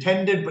wasn't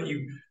intended, but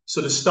you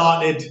sort of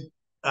started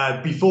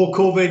before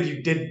COVID.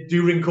 You did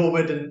during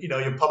COVID, and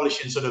you're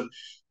publishing sort of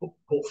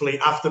hopefully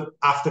after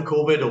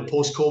COVID or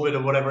post COVID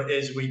or whatever it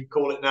is we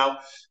call it now.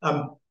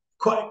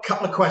 Quite a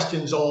couple of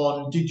questions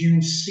on: did you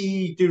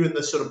see during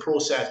the sort of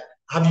process?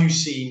 Have you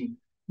seen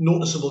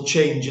noticeable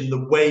change in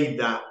the way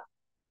that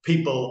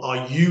people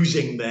are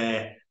using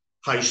their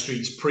high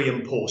streets pre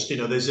and post?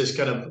 There's this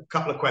kind of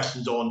couple of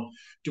questions on: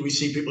 do we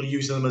see people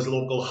using them as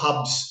local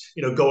hubs,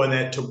 going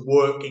there to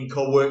work in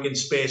co-working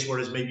space,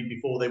 whereas maybe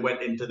before they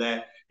went into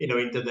their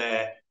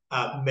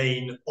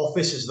main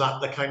office? Is that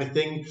the kind of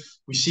thing?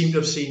 We seem to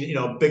have seen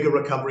a bigger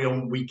recovery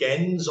on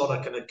weekends on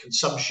a kind of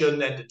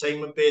consumption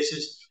entertainment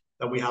basis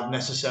than we have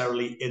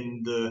necessarily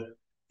in the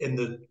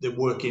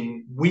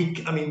working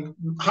week. I mean,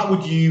 how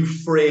would you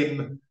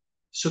frame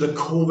sort of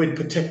COVID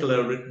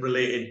particular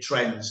related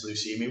trends,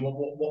 Lucy? I mean,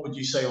 what would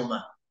you say on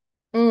that?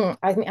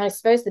 I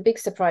suppose the big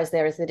surprise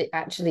there is that it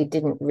actually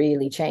didn't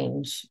really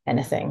change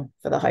anything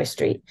for the high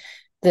street.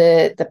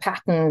 The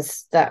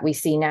patterns that we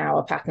see now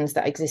are patterns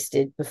that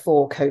existed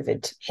before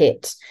COVID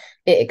hit.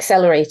 It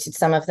accelerated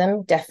some of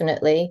them,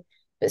 definitely,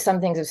 but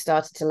some things have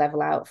started to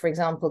level out. For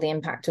example, the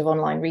impact of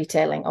online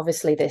retailing.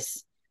 Obviously,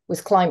 it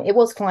was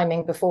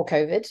climbing before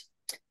COVID.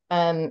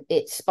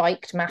 It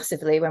spiked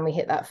massively when we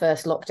hit that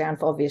first lockdown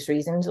for obvious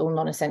reasons. All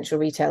non-essential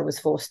retail was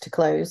forced to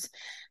close,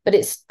 but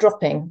it's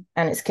dropping,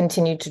 and it's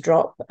continued to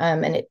drop.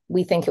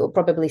 We think it will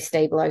probably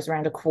stabilize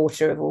around a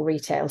quarter of all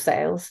retail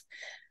sales.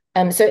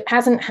 So it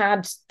hasn't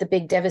had the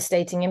big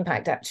devastating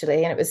impact,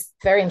 actually. And it was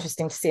very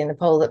interesting to see in the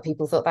poll that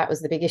people thought that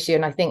was the big issue.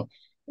 And I think,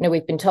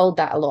 we've been told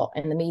that a lot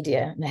in the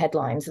media and the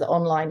headlines, that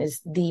online is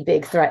the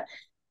big threat.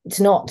 It's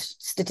not.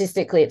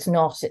 Statistically, it's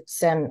not.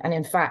 And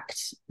in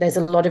fact, there's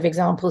a lot of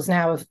examples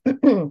now of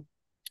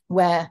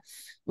where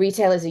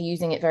retailers are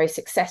using it very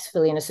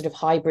successfully in a sort of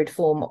hybrid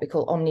form, what we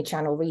call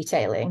omni-channel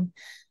retailing,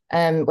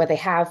 where they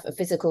have a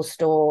physical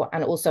store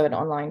and also an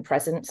online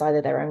presence,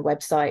 either their own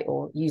website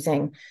or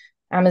using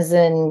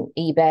Amazon,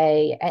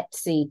 eBay,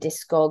 Etsy,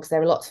 Discogs.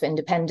 There are lots of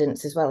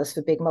independents as well as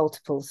for big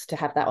multiples to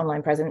have that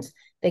online presence.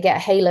 They get a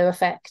halo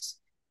effect.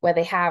 Where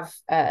they have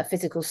a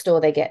physical store,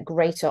 they get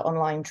greater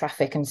online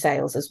traffic and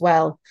sales as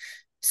well.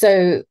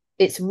 So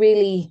it's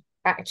really,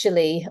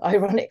 actually,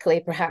 ironically,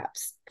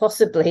 perhaps,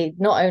 possibly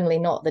not only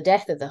not the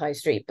death of the high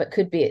street, but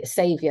could be its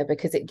savior,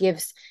 because it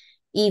gives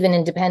even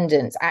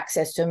independents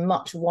access to a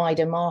much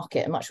wider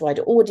market, a much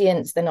wider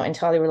audience. They're not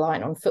entirely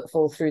reliant on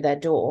footfall through their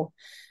door.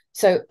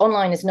 So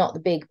online is not the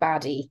big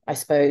baddie, I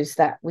suppose,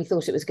 that we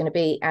thought it was going to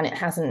be, and it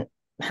hasn't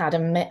had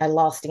a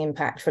lasting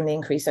impact from the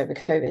increase over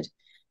COVID.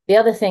 The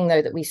other thing,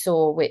 though, that we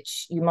saw,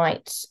 which you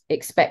might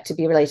expect to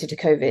be related to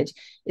COVID,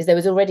 is there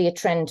was already a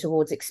trend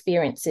towards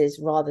experiences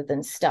rather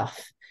than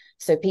stuff.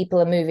 So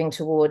people are moving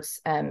towards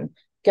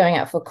going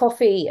out for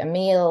coffee, a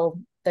meal,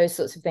 those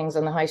sorts of things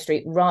on the high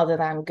street, rather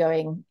than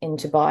going in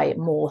to buy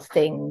more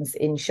things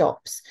in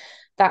shops.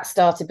 That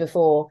started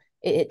before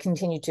it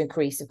continued to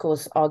increase, of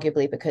course,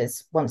 arguably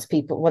because once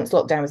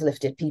lockdown was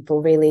lifted,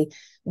 people really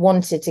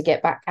wanted to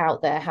get back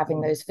out there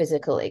having those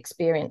physical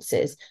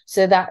experiences.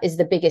 So that is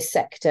the biggest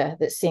sector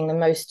that's seeing the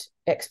most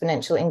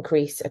exponential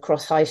increase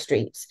across high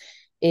streets,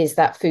 is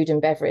that food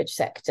and beverage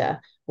sector,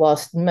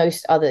 whilst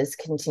most others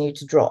continue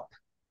to drop.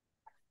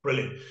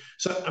 Brilliant.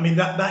 So, I mean,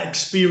 that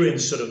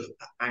experience sort of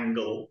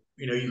angle,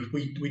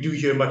 we do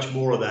hear much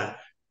more of that.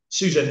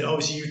 Susan,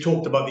 obviously you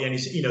talked about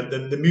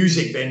the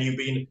music venue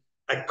being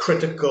a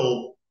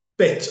critical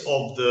bit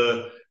of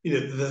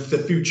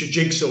the future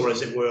jigsaw,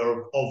 as it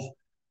were, of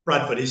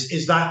Bradford.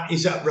 Is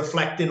that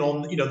reflecting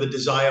on the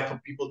desire for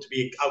people to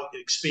be out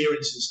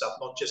experiencing stuff,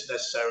 not just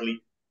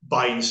necessarily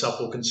buying stuff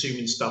or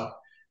consuming stuff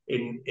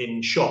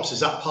in shops?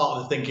 Is that part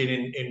of the thinking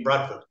in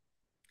Bradford?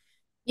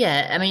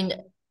 Yeah, I mean,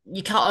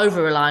 you can't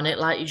over rely on it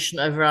like you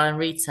shouldn't over rely on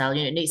retail.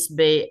 It needs to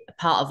be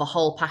part of a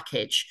whole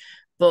package.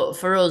 But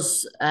for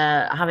us,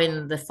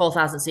 having the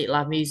 4,000 seat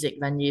live music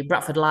venue,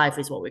 Bradford Live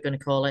is what we're going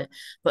to call it.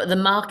 But the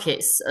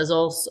markets as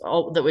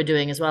also that we're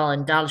doing as well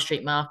in Darley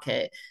Street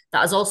Market,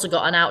 that has also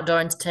got an outdoor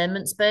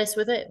entertainment space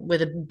with it,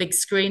 with a big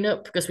screen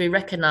up, because we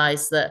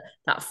recognise that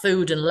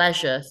food and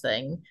leisure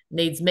thing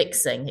needs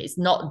mixing. It's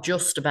not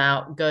just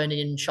about going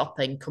in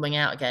shopping, coming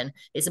out again.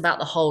 It's about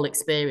the whole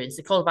experience.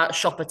 They call it about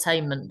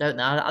shop-attainment, don't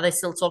they? Are they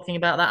still talking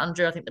about that,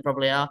 Andrew? I think they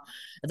probably are.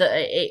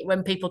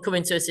 When people come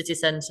into a city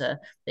centre,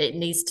 it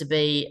needs to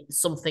be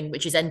something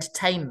which is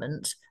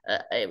entertainment,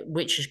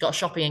 which has got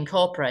shopping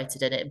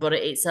incorporated in it, but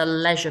it's a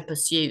leisure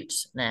pursuit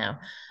now.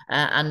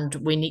 And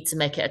we need to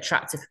make it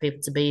attractive for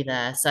people to be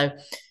there. So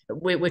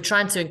we're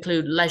trying to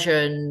include leisure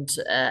and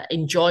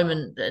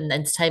enjoyment and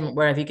entertainment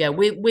wherever you go,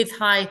 with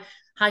high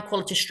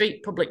quality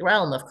street public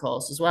realm, of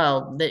course, as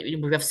well.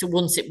 We have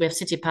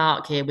City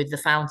Park here with the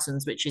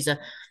fountains, which is a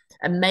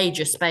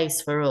major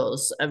space for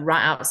us,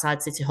 right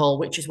outside City Hall,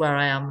 which is where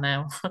I am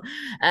now.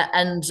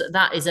 And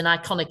that is an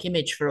iconic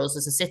image for us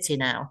as a city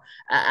now,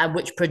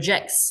 which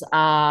projects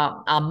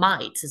our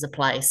might as a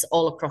place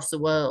all across the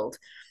world.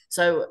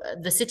 So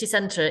the city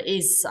centre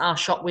is our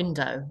shop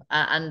window,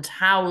 and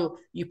how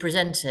you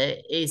present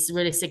it is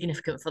really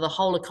significant for the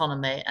whole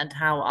economy and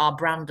how our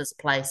brand as a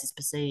place is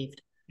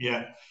perceived.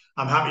 Yeah,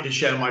 I'm happy to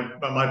share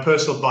my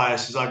personal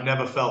biases. I've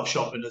never felt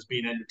shopping has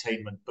been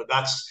entertainment, but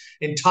that's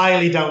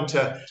entirely down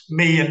to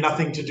me and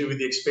nothing to do with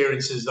the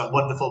experiences that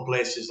wonderful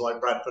places like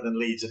Bradford and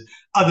Leeds and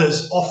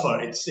others offer.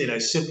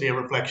 It's simply a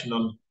reflection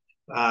on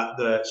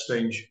the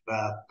strange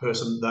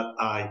person that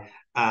I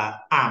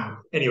am.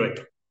 Anyway,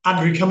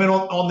 Andrew, coming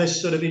on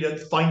this sort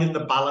of finding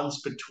the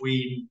balance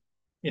between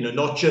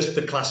not just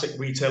the classic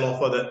retail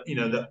offer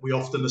that we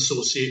often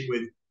associate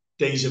with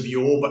days of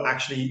yore, but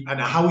actually, and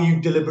how are you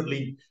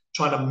deliberately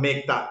trying to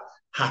make that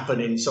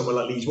happen in somewhere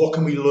like Leeds? What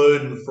can we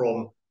learn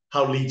from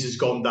how Leeds has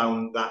gone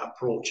down that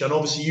approach? And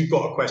obviously, you've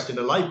got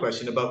a live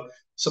question about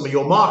some of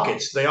your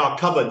markets. They are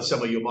covered,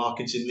 some of your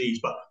markets in Leeds,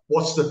 but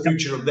what's the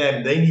future of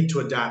them? They need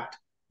to adapt.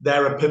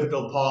 They're a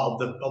pivotal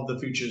part of the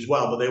future as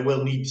well, but they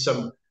will need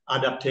some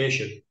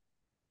adaptation.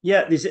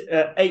 Yeah, there's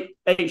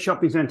eight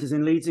shopping centres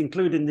in Leeds,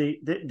 including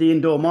the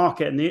indoor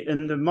market,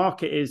 and the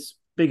market is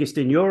biggest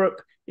in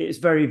Europe. It's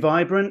very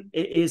vibrant.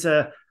 It is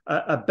a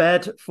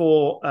bed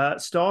for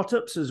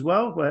startups as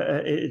well,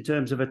 where in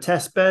terms of a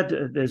test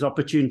bed. There's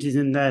opportunities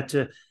in there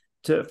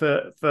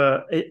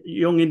for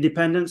young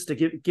independents to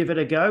give it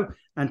a go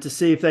and to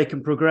see if they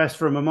can progress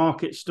from a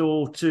market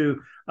stall to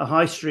a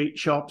high street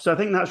shop. So I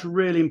think that's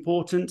really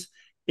important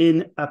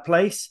in a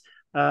place.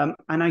 And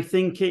I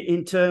think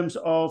in terms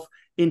of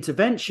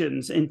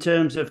interventions, in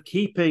terms of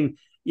keeping,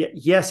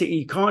 yes,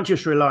 you can't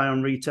just rely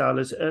on retail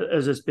as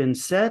has been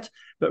said,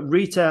 but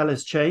retail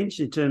has changed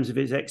in terms of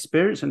its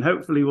experience, and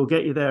hopefully we'll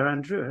get you there,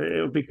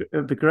 Andrew.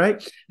 It'll be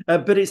great.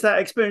 But it's that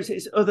experience,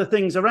 it's other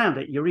things around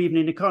it, your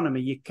evening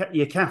economy,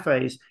 your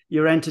cafes,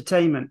 your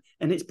entertainment,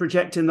 and it's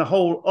projecting the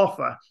whole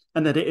offer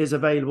and that it is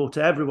available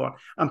to everyone.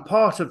 And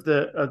part of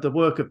the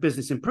work of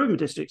business improvement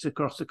districts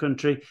across the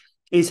country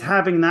is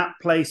having that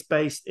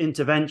place-based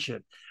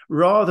intervention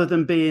rather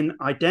than being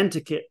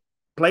identikit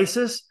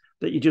places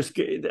that you just,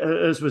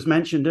 as was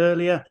mentioned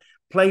earlier,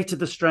 play to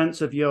the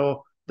strengths of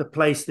the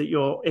place that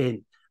you're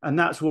in. And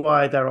that's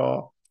why there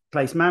are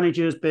place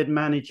managers, bid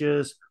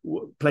managers,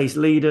 place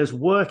leaders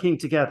working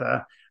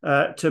together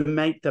to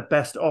make the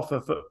best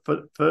offer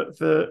for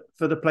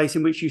the place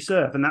in which you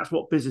serve. And that's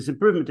what business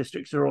improvement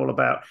districts are all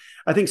about.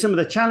 I think some of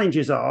the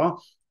challenges are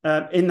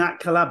in that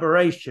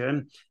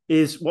collaboration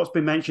is what's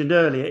been mentioned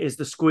earlier, is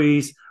the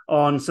squeeze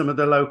on some of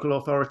the local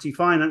authority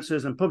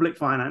finances and public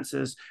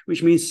finances,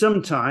 which means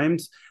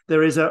sometimes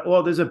there's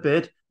a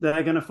bid,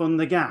 they're going to fund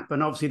the gap.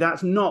 And obviously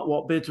that's not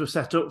what bids were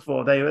set up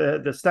for. They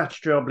the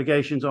statutory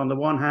obligations on the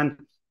one hand,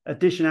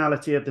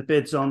 additionality of the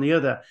bids on the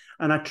other.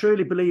 And I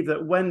truly believe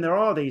that when there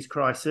are these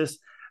crises,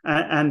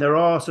 and there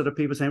are sort of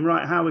people saying,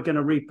 right, how are we going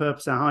to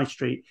repurpose our high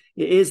street?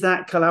 It is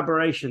that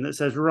collaboration that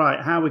says, right,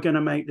 how are we going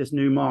to make this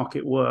new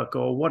market work?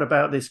 Or what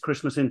about this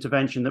Christmas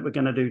intervention that we're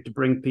going to do to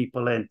bring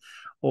people in?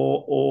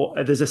 Or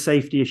there's a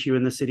safety issue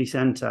in the city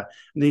centre.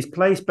 And these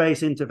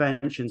place-based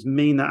interventions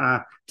mean that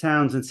our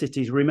towns and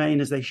cities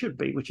remain as they should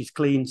be, which is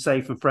clean,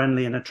 safe and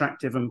friendly and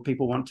attractive, and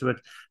people want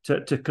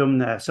to come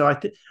there. So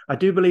I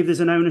do believe there's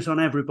an onus on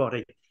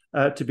everybody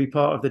to be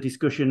part of the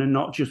discussion, and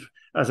not just,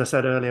 as I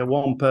said earlier,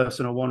 one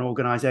person or one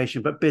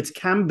organisation. But bids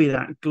can be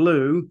that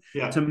glue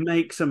to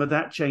make some of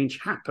that change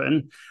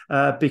happen,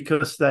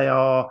 because they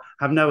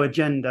have no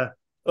agenda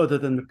other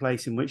than the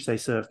place in which they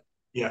serve.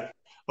 Yeah.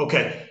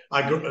 Okay,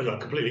 I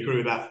completely agree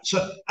with that.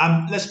 So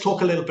let's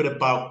talk a little bit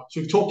about,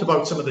 so we've talked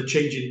about some of the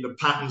changing, the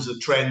patterns, the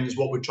trends,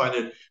 what we're trying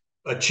to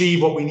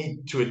achieve, what we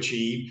need to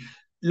achieve.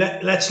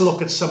 Let's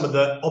look at some of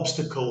the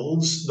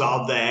obstacles that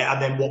are there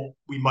and then what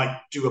we might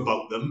do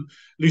about them.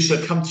 Lucy,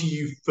 I'll come to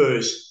you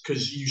first,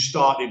 because you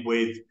started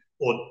with,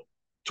 or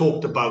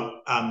talked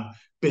about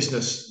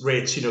business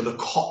rates,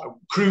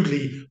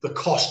 crudely the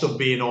cost of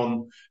being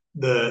on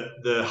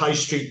the high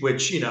street,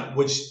 which,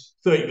 was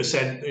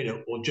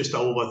 30%, or just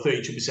over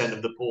 32%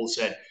 of the poll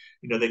said,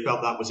 they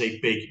felt that was a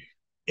big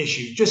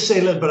issue. Just say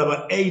a little bit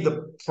about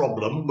the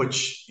problem,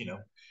 which,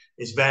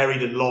 is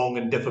varied and long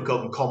and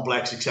difficult and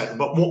complex, etc.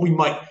 But what we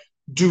might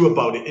do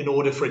about it in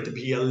order for it to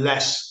be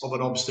less of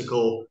an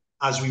obstacle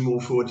as we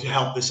move forward to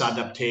help this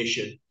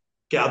adaptation.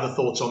 Get other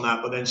thoughts on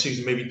that. But then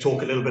Susan, maybe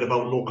talk a little bit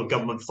about local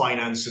government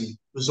finance and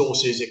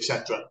resources,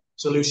 etc.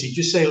 So Lucy,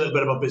 just say a little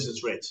bit about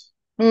business rates.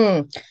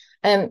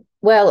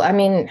 Well, I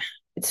mean,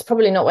 it's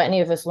probably not what any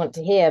of us want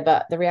to hear,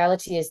 but the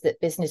reality is that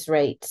business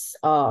rates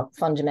are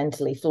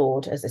fundamentally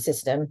flawed as a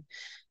system.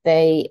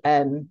 They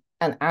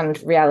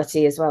and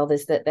reality as well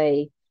is that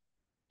they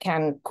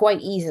can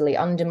quite easily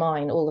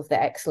undermine all of the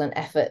excellent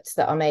efforts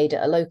that are made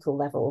at a local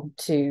level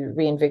to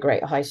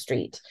reinvigorate a high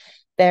street.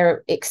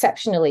 They're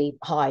exceptionally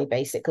high,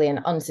 basically,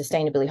 and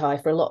unsustainably high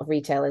for a lot of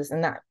retailers,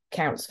 and that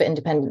counts for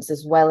independents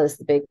as well as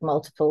the big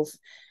multiples.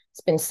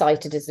 It's been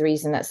cited as the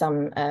reason that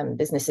some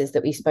businesses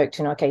that we spoke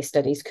to in our case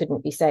studies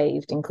couldn't be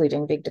saved,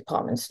 including big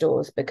department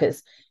stores,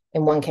 because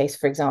in one case,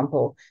 for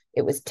example,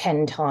 it was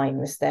 10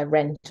 times their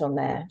rent on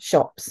their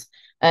shops.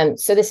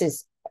 So this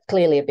is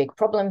clearly a big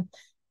problem.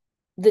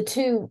 The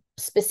two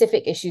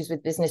specific issues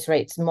with business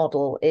rates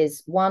model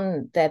is,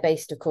 one, they're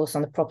based, of course,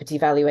 on the property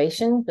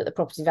valuation, but the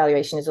property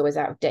valuation is always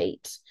out of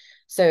date.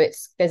 So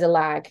there's a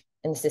lag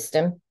in the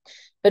system.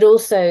 But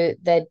also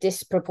they're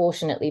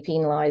disproportionately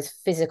penalise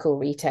physical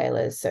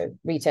retailers, so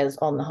retailers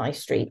on the high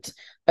street,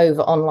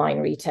 over online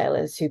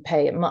retailers who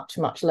pay a much,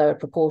 much lower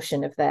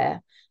proportion of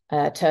their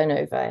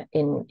turnover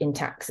in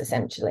tax,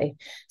 essentially.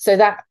 So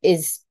that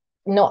is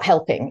not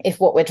helping if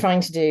what we're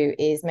trying to do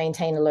is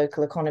maintain a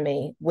local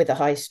economy with a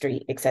high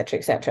street, et cetera,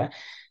 et cetera.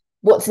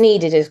 What's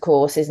needed, of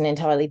course, is an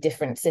entirely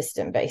different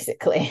system,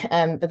 basically.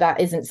 But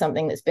that isn't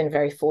something that's been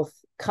very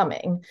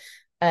forthcoming.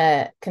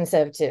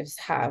 Conservatives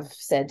have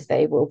said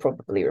they will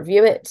probably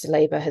review it.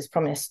 Labour has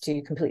promised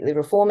to completely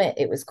reform it.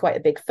 It was quite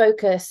a big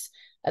focus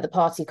at the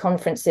party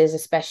conferences,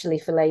 especially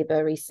for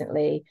Labour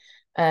recently.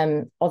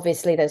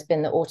 Obviously, there's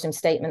been the autumn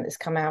statement that's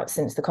come out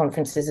since the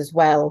conferences as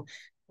well,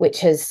 which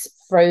has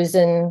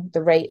frozen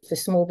the rate for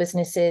small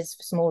businesses,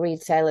 for small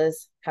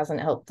retailers,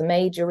 hasn't helped the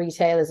major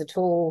retailers at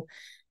all.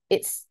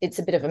 It's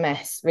a bit of a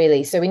mess,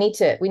 really. So we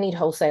need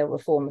wholesale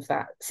reform of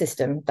that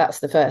system. That's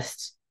the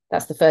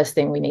first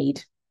thing we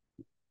need.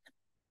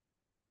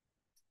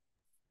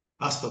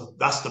 That's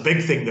the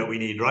big thing that we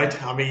need,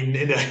 right? I mean,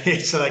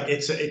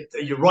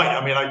 you're right.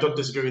 I mean, I don't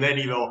disagree with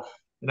any of your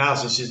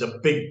analysis. Is a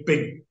big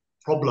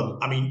problem.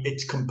 I mean,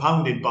 it's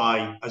compounded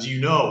by, as you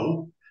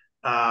know,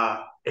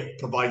 it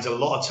provides a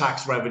lot of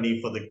tax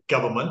revenue for the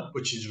government,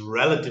 which is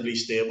relatively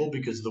stable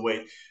because of the way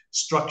it's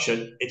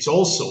structured. It's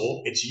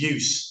also, its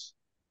use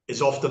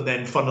is often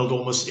then funneled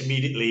almost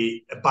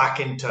immediately back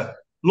into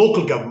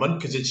local government,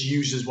 because it's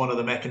used as one of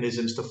the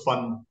mechanisms to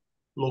fund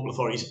local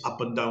authorities up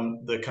and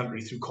down the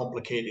country through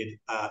complicated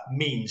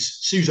means.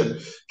 Susan,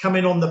 come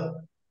in on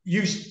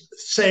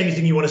say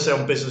anything you want to say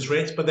on business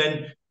rates, but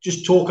then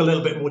just talk a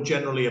little bit more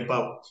generally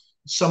about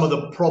some of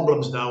the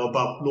problems now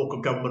about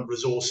local government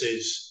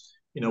resources.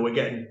 We're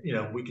getting,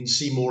 we can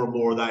see more and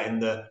more of that in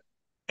the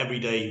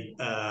everyday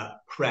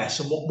press,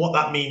 and what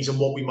that means and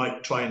what we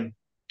might try and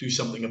do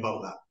something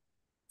about that.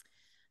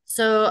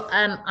 So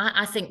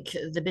I think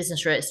the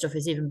business rate stuff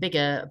is even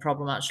bigger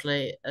problem,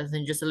 actually,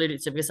 than just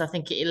alluded to, because I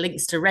think it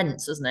links to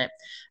rents, doesn't it?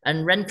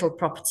 And rental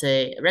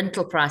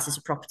prices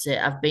for property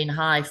have been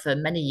high for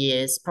many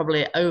years,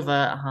 probably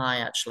over high,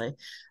 actually.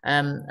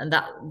 And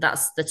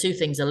that's the two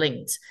things are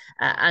linked.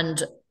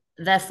 And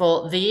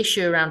therefore, the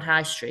issue around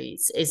high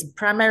streets is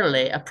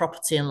primarily a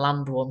property and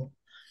land one.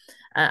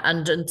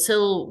 And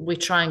until we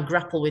try and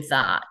grapple with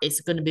that,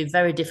 it's going to be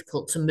very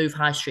difficult to move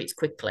high streets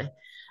quickly.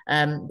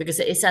 Because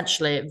it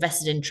essentially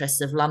vested interests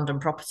of land and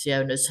property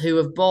owners who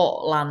have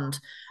bought land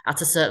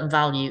at a certain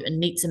value and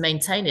need to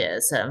maintain it at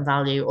a certain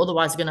value.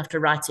 Otherwise, they're going to have to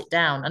write it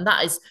down. And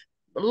that is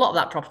a lot of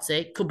that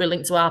property could be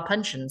linked to our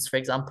pensions, for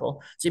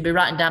example. So you'd be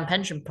writing down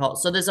pension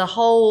pots. So there's a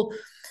whole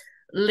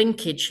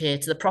linkage here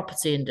to the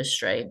property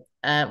industry,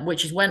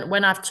 which is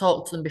when I've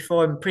talked to them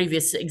before in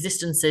previous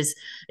existences,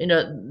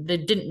 they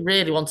didn't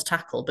really want to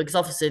tackle, because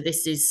obviously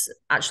this is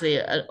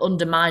actually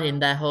undermining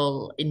their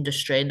whole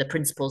industry and the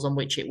principles on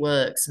which it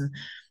works, and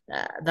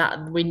that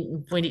we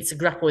need to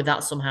grapple with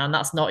that somehow, and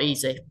that's not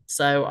easy.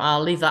 So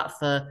I'll leave that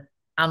for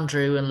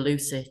Andrew and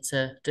Lucy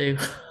to do.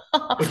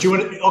 But you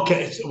want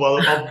okay? Well,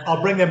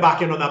 I'll bring them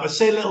back in on that. But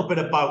say a little bit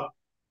about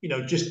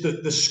just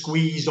the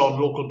squeeze on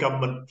local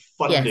government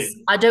funding. Yes,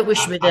 I don't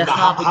wish to be the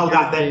how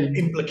that then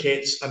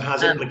implicates and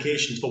has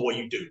implications for what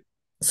you do.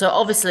 So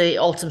obviously,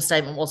 autumn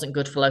statement wasn't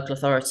good for local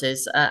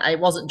authorities. It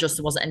wasn't just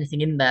there wasn't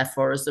anything in there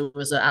for us. There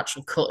was an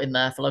actual cut in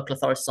there for local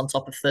authorities on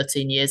top of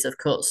 13 years of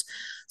cuts.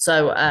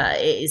 So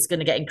it is going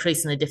to get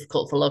increasingly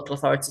difficult for local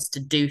authorities to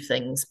do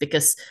things,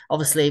 because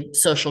obviously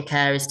social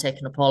care is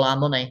taking up all our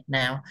money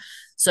now.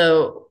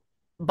 So,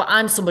 but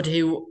I'm somebody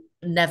who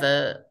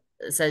never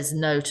says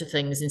no to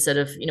things instead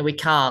of we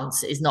can't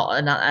is not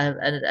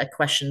a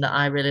question that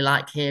I really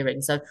like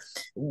hearing. So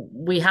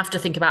we have to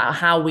think about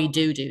how we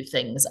do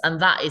things, and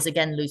that is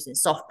again losing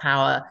soft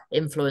power,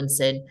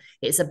 influencing.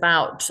 It's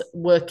about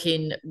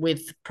working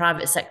with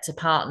private sector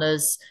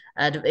partners.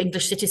 The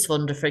English Cities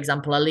Fund, for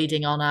example, are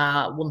leading on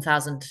our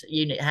 1,000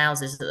 unit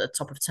houses at the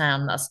top of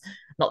town. That's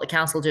not the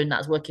council doing that,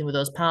 it's working with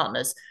those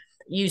partners,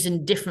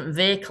 using different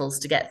vehicles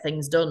to get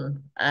things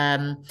done.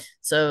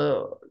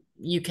 So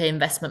UK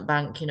Investment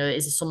Bank,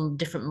 is some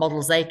different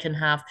models they can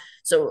have.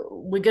 So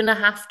we're going to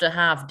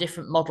have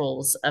different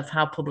models of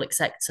how public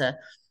sector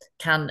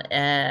can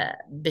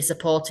be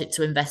supported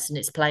to invest in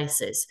its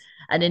places.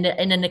 And in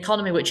an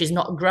economy which is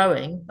not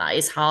growing, that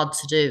is hard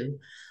to do.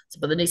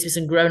 But there needs to be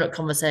some grown-up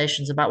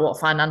conversations about what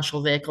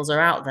financial vehicles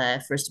are out there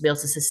for us to be able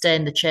to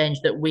sustain the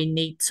change that we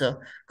need to,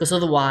 because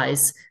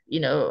otherwise,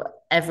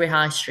 every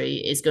high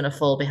street is going to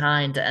fall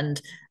behind, and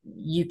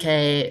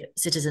UK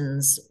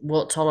citizens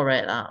won't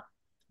tolerate that.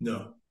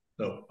 No,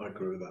 I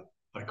agree with that.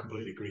 I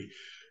completely agree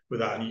with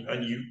that.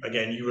 And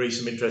you raised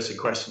some interesting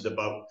questions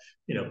about,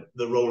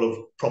 the role of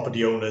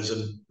property owners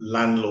and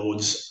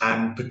landlords,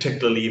 and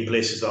particularly in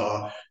places that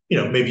are,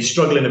 maybe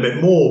struggling a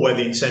bit more, where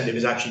the incentive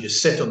is actually to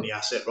sit on the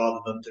asset rather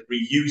than to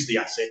reuse the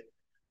asset,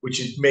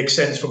 which makes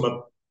sense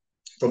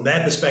from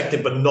their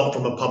perspective, but not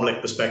from a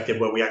public perspective,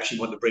 where we actually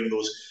want to bring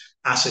those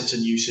assets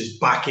and uses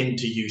back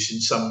into use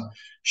in some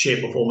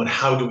shape or form. And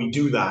how do we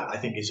do that? I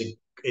think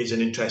is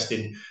an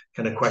interesting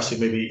kind of question.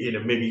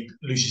 Maybe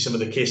Lucy, some of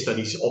the case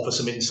studies offer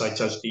some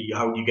insights as to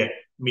how do you get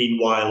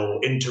meanwhile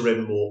or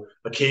interim or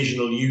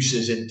occasional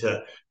uses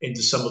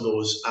into some of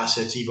those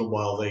assets, even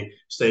while they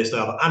stay as they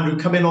are. Andrew,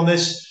 come in on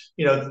this.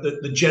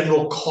 The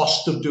general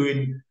cost of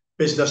doing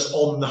business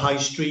on the high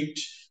street.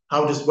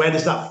 Where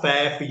does that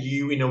fare for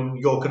you?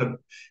 Your kind of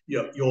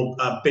your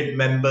bid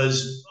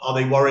members, are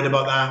they worried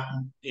about that?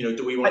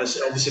 Do we want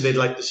to? Obviously, they'd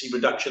like to see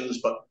reductions,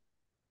 but.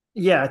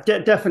 Yeah,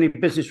 definitely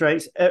business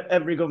rates.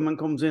 Every government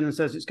comes in and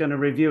says it's going to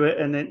review it,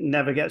 and it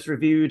never gets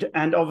reviewed.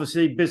 And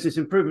obviously, business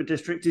improvement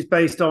district is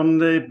based on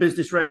the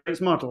business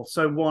rates model,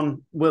 so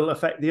one will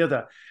affect the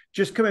other.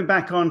 Just coming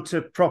back on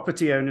to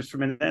property owners for a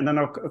minute, and then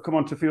I'll come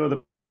on to a few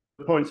other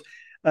points.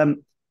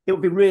 It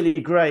would be really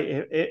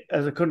great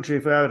as a country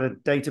if we had a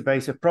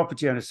database of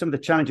property owners. Some of the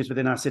challenges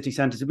within our city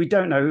centres, we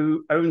don't know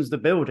who owns the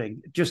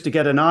building. Just to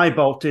get an eye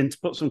bolt in to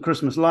put some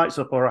Christmas lights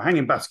up, or a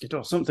hanging basket,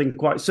 or something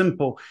quite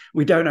simple,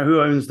 we don't know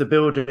who owns the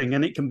building,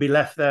 and it can be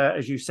left there,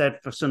 as you said,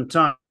 for some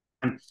time,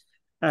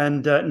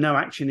 and no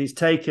action is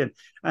taken.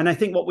 And I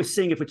think what we're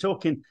seeing, if we're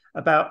talking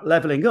about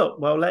levelling up,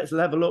 well, let's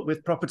level up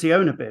with property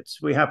owner bids.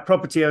 We have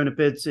property owner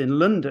bids in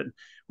London,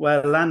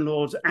 where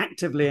landlords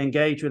actively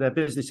engage with their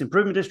business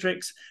improvement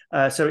districts.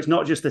 So it's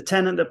not just the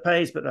tenant that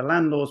pays, but the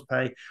landlords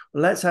pay.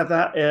 Well, let's have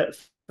that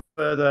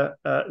further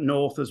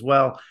north as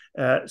well,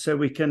 so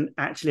we can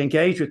actually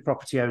engage with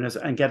property owners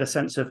and get a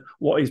sense of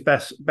what is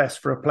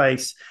best for a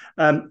place.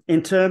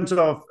 In terms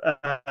of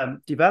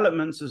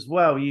developments as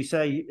well, you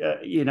say,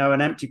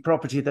 an empty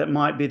property that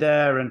might be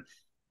there, and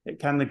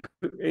can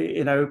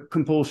the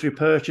compulsory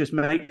purchase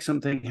make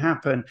something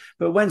happen?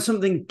 But when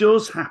something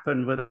does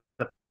happen with a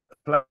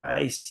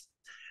place,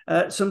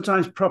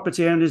 sometimes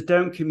property owners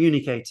don't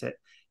communicate it.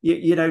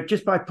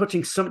 Just by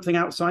putting something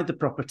outside the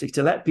property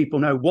to let people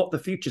know what the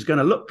future is going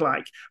to look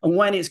like and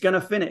when it's going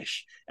to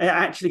finish, it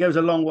actually goes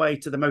a long way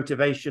to the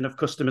motivation of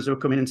customers who are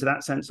coming into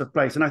that sense of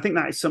place. And I think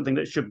that is something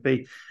that should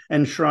be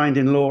enshrined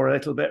in law a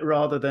little bit,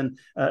 rather than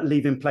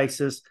leaving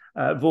places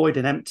void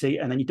and empty,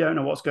 and then you don't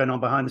know what's going on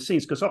behind the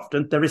scenes, because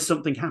often there is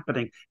something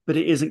happening, but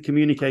it isn't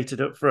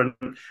communicated up front.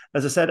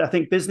 As I said, I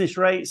think business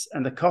rates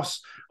and the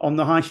costs on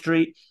the high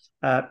street,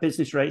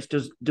 business rates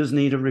does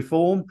need a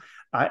reform.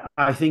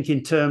 I think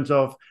in terms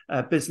of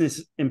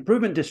business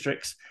improvement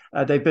districts,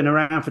 they've been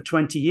around for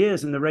 20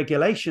 years, and the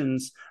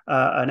regulations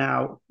are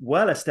now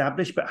well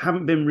established, but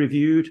haven't been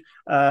reviewed,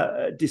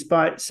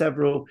 despite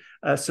several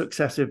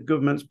successive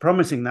governments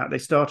promising that. They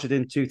started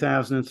in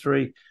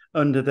 2003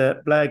 under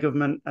the Blair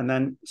government, and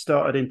then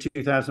started in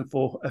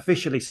 2004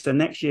 officially. So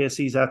next year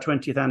sees our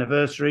 20th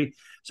anniversary.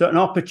 So an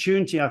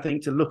opportunity, I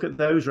think, to look at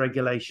those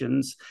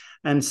regulations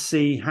and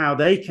see how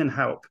they can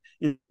help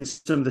in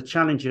some of the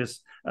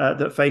challenges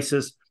that face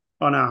us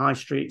on our high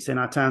streets, in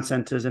our town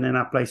centres, and in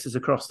our places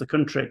across the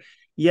country.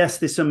 Yes,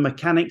 there's some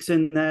mechanics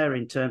in there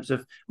in terms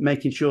of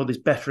making sure there's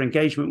better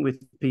engagement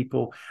with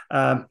people.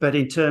 But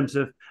in terms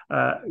of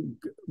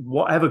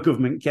whatever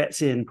government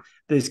gets in,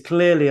 there's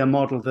clearly a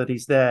model that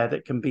is there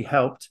that can be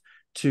helped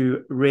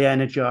to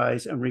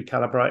re-energise and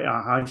recalibrate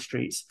our high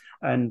streets,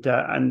 and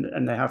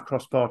they have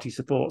cross-party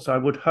support. So I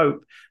would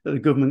hope that the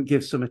government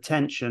gives some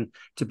attention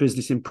to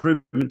business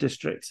improvement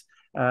districts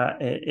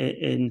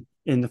in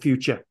the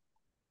future.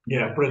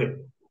 Yeah, brilliant.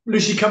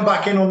 Lucy, come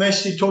back in on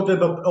this. You talked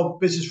about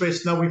business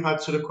rates. Now we've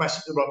had sort of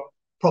questions about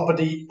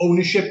property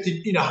ownership.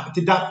 How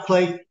did that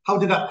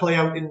play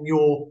out in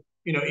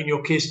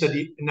your case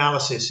study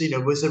analysis?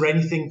 Was there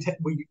anything?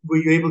 Were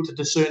you able to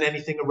discern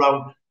anything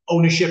around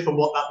ownership and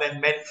what that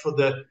then meant for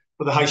the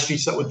high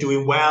streets that were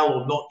doing well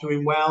or not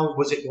doing well?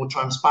 Was it more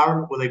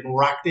transparent? Were they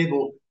more active,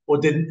 or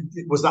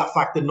was that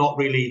factor not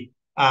really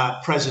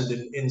present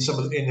in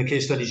the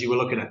case studies you were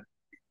looking at?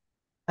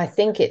 I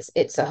think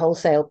it's a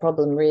wholesale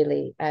problem,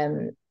 really.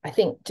 I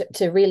think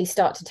to really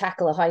start to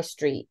tackle a high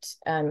street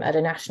at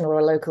a national or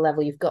a local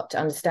level, you've got to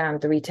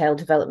understand the retail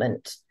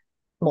development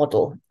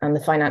model and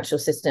the financial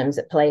systems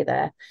at play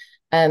there.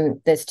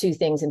 There's two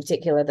things in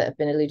particular that have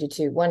been alluded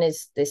to. One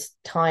is this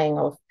tying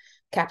of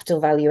capital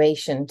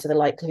valuation to the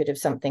likelihood of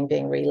something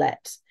being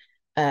relet.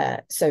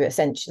 So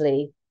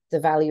essentially,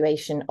 the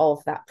valuation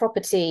of that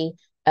property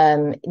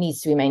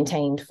needs to be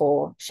maintained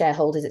for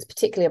shareholders. It's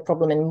particularly a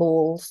problem in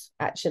malls,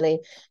 actually.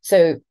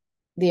 So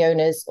the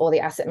owners or the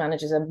asset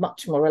managers are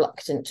much more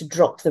reluctant to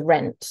drop the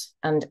rent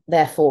and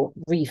therefore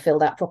refill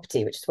that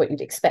property, which is what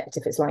you'd expect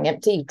if it's lying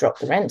empty. You drop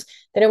the rent.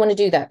 They don't want to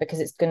do that because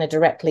it's going to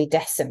directly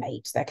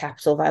decimate their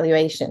capital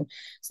valuation.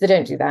 So they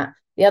don't do that.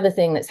 The other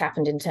thing that's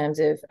happened in terms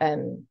of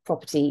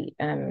property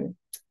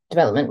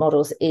development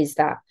models is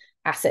that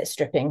asset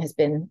stripping has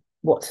been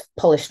what's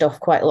polished off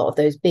quite a lot of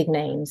those big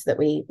names that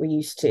we were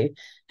used to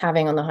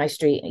having on the high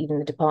street, even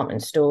the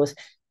department stores.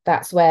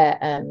 That's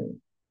where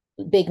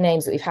big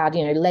names that we've had,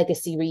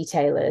 legacy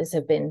retailers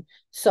have been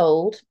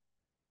sold,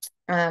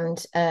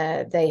 and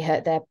they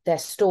had their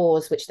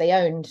stores, which they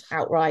owned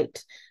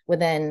outright, were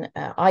then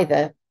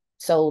either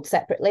sold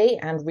separately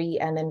and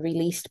then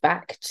released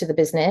back to the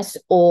business,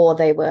 or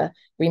they were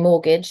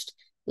remortgaged,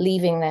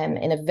 leaving them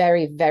in a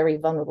very, very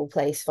vulnerable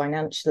place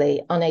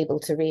financially, unable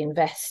to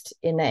reinvest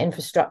in their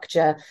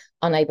infrastructure,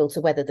 unable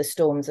to weather the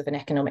storms of an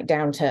economic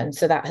downturn.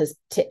 So that has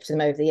tipped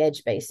them over the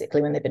edge,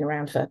 basically, when they've been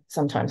around for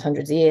sometimes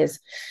hundreds of years.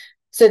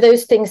 So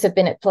those things have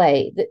been at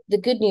play. The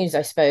good news,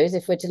 I suppose,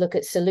 if we're to look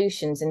at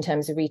solutions in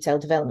terms of retail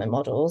development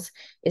models,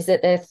 is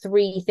that there are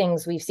three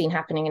things we've seen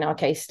happening in our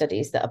case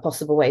studies that are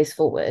possible ways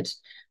forward.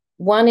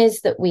 One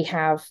is that we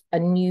have a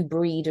new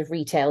breed of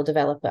retail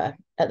developer.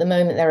 At the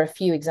moment, there are a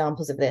few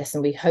examples of this,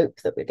 and we hope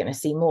that we're going to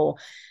see more.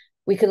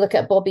 We could look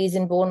at Bobby's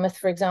in Bournemouth,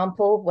 for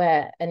example,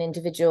 where an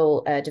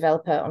individual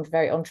developer,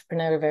 very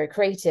entrepreneurial, very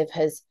creative,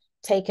 has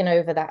taken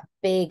over that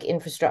big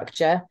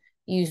infrastructure,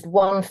 used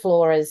one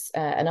floor as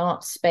an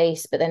art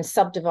space, but then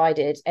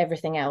subdivided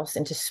everything else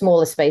into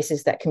smaller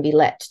spaces that can be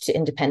let to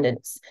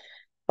independents,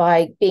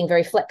 by being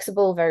very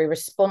flexible, very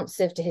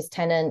responsive to his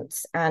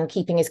tenants, and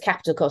keeping his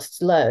capital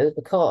costs low,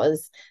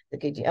 because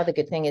the other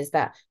good thing is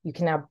that you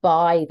can now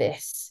buy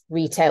this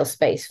retail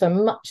space for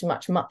much,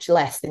 much, much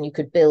less than you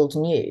could build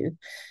new.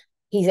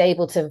 He's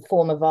able to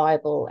form a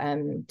viable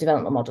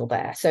development model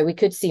there. So we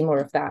could see more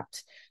of that.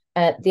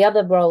 The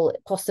other role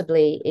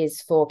possibly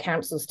is for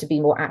councils to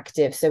be more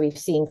active. So we've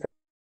seen,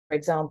 for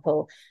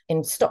example,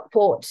 in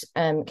Stockport,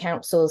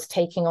 councils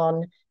taking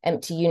on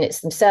empty units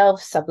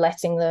themselves,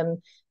 subletting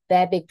them.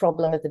 Their big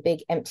problem of the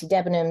big empty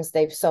Debenhams,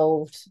 they've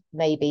solved,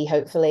 maybe,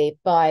 hopefully,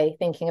 by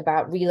thinking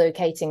about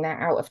relocating their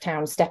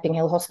out-of-town Stepping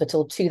Hill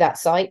Hospital to that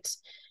site,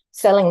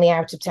 selling the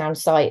out-of-town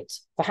site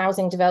for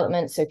housing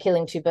development, so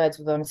killing two birds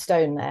with one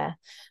stone there.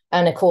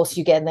 And of course,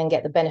 you then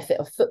get the benefit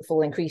of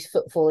increased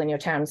footfall in your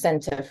town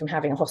centre from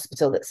having a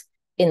hospital that's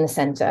in the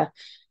centre.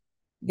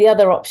 The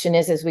other option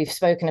is, as we've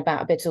spoken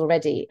about a bit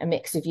already, a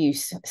mix of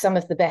use. Some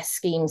of the best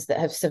schemes that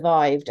have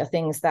survived are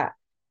things that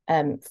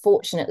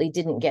fortunately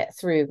didn't get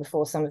through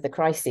before some of the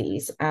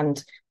crises.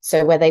 And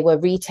so where they were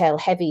retail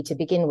heavy to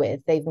begin with,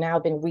 they've now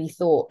been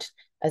rethought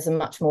as a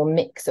much more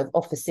mix of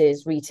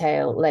offices,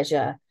 retail,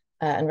 leisure,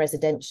 and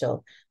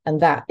residential.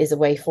 And that is a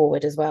way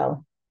forward as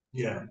well.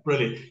 Yeah,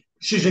 brilliant.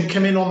 Susan,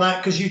 come in on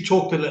that, because you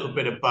talked a little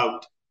bit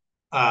about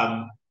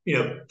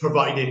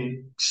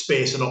providing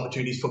space and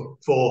opportunities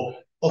for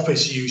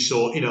office use,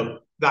 or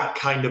that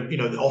kind of,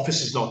 the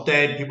office is not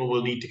dead, people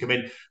will need to come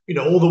in.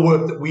 All the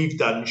work that we've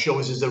done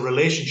shows us a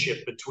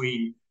relationship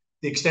between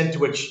the extent to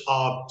which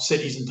our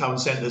cities and town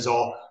centres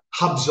are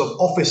hubs of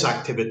office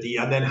activity,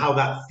 and then how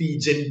that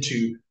feeds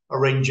into a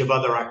range of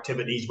other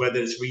activities, whether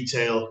it's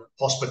retail,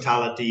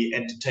 hospitality,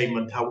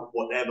 entertainment,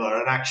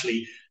 whatever. And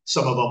actually,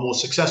 some of our more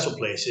successful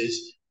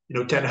places,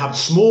 tend to have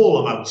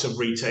small amounts of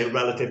retail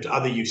relative to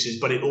other uses,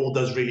 but it all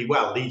does really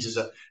well. Leeds is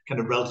a kind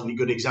of relatively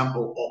good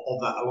example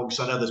of that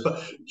alongside others.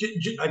 But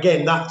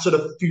again, that sort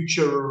of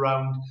future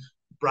around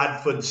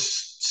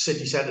Bradford's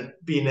city centre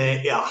being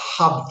a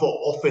hub for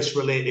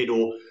office-related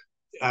or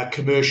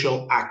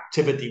commercial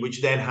activity,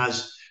 which then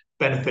has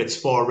benefits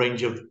for a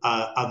range of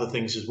other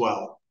things as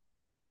well.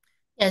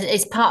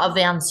 It's part of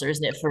the answer,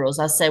 isn't it, for us?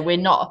 I say we're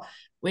not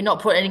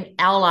putting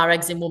all our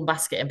eggs in one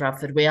basket in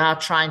Bradford. We are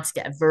trying to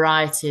get a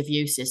variety of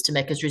uses to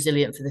make us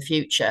resilient for the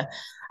future.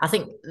 I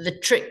think the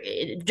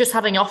trick, just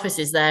having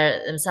offices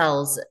there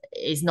themselves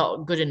is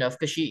not good enough,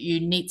 because you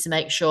need to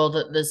make sure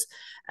that there's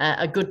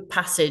a good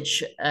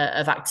passage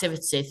of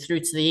activity through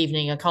to the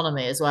evening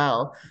economy as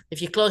well.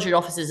 If you close your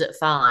offices at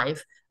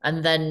 5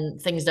 and then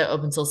things don't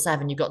open until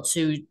 7, you've got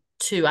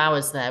two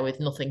hours there with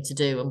nothing to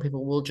do, and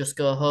people will just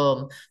go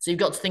home. So you've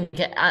got to think,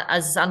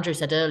 as Andrew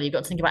said earlier, you've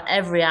got to think about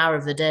every hour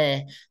of the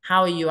day.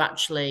 How are you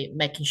actually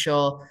making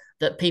sure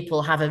that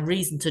people have a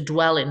reason to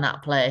dwell in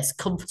that place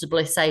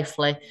comfortably,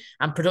 safely,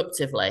 and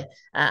productively?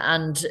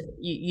 And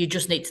you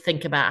just need to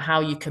think about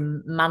how you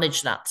can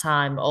manage that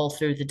time all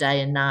through the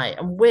day and night.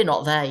 And we're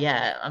not there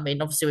yet. I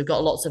mean, obviously we've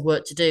got lots of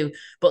work to do,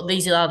 but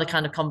these are the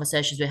kind of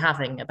conversations we're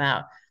having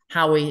about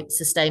how we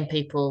sustain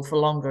people for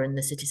longer in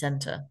the city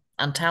centre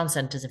and town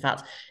centres. In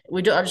fact,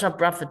 we don't just have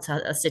Bradford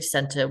city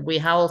centre. We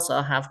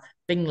also have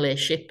Bingley,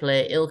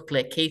 Shipley,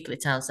 Ilkley, Keighley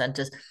town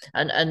centres,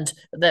 and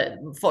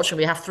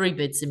fortunately we have 3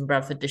 bids in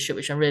Bradford this year,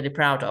 which I'm really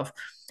proud of.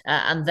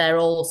 And they're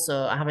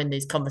also having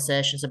these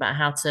conversations about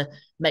how to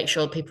make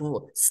sure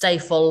people stay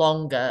for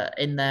longer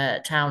in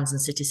their towns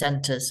and city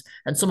centres.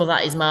 And some of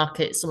that is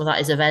markets, some of that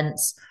is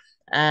events,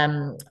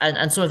 and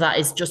some of that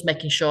is just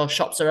making sure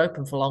shops are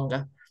open for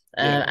longer.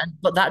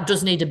 But that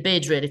does need a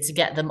bid, really, to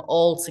get them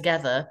all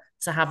together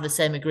to have the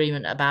same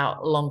agreement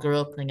about longer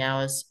opening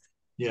hours.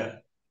 Yeah.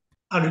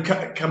 And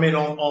come in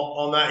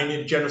on that in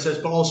a general sense,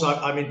 but also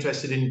I'm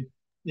interested in,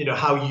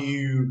 how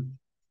you,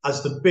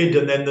 as the bid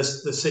and then the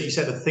city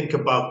centre, think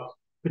about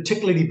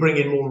particularly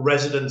bringing more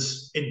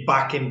residents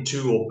back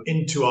into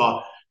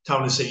our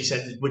town and city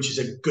centres, which is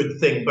a good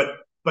thing,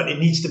 but it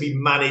needs to be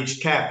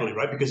managed carefully,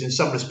 right? Because in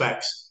some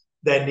respects,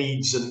 their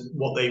needs and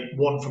what they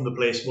want from the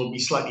place will be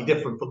slightly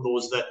different from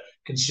those that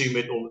consume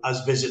it or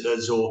as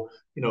visitors or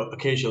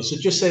occasional. So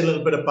just say a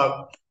little bit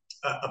about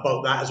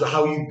that as well,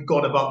 how you've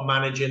gone about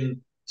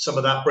managing some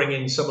of that,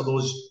 bringing some of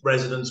those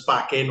residents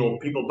back in or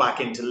people back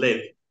in to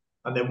live,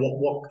 and then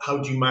how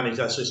do you manage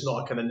that so it's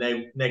not a kind of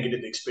negative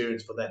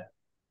experience for them?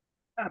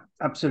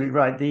 Absolutely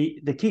right.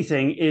 The key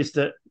thing is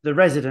that the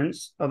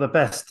residents are the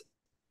best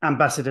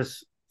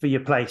ambassadors for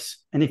your place,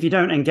 and if you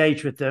don't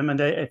engage with them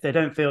and if they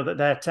don't feel that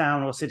their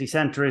town or city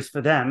centre is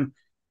for them,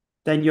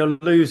 then you're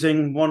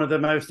losing one of the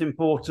most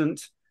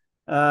important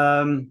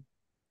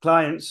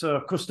clients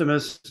or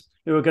customers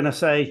who are going to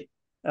say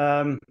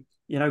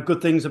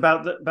good things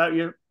about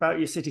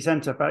your city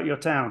centre, about your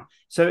town.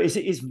 So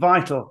it's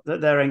vital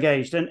that they're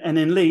engaged. And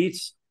in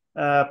Leeds,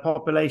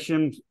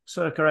 population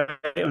circa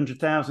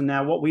 800,000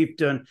 now, what we've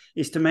done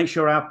is to make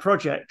sure our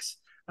projects,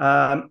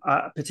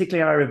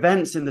 particularly our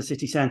events in the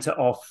city centre,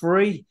 are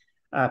free,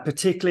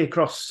 particularly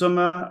across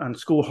summer and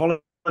school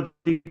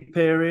holiday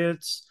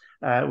periods.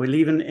 We'll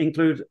even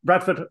include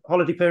Bradford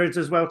holiday periods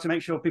as well to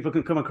make sure people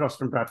can come across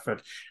from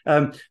Bradford.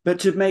 But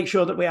to make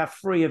sure that we have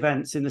free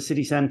events in the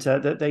city centre,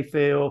 that they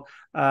feel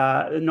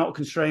not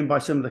constrained by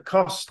some of the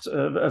costs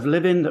of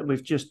living that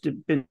we've just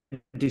been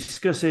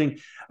discussing,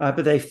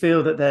 but they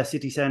feel that their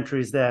city centre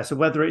is there. So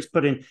whether it's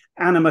putting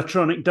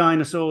animatronic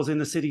dinosaurs in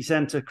the city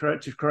centre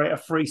to create a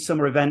free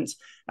summer event,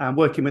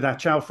 working with our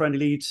Child Friendly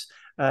Leeds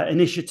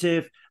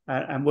initiative,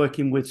 and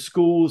working with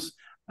schools,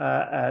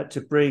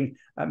 to bring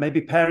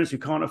maybe parents who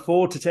can't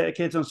afford to take their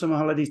kids on summer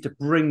holidays, to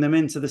bring them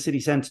into the city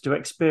centre to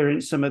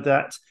experience some of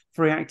that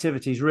free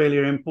activity is really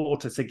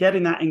important. So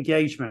getting that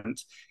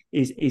engagement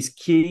is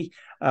key.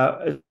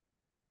 I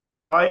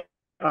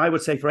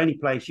would say for any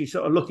place, you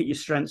sort of look at your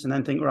strengths and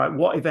then think, right,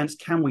 what events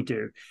can we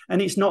do?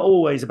 And it's not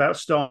always about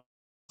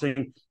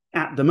starting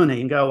at the money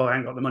and go, well, I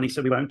haven't got the money,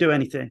 so we won't do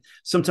anything.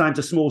 Sometimes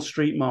a small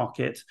street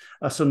market,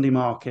 a Sunday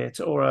market,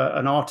 or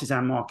an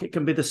artisan market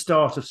can be the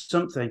start of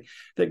something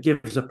that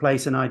gives a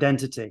place an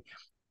identity,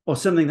 or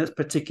something that's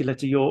particular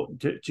to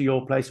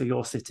your place or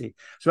your city.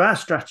 So our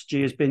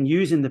strategy has been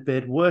using the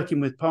bid, working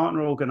with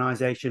partner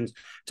organisations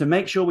to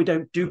make sure we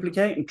don't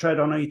duplicate and tread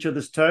on each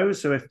other's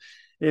toes. So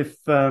if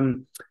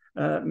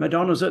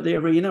Madonna's at the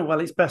arena, well,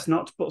 it's best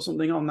not to put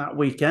something on that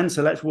weekend.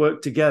 So let's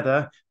work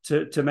together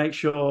to make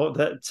sure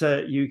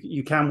that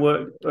you can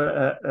work,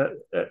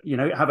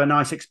 have a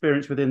nice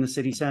experience within the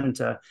city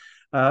centre,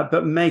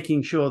 but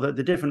making sure that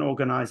the different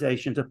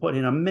organisations are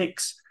putting a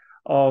mix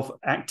of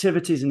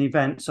activities and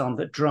events on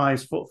that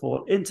drives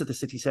footfall into the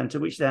city centre,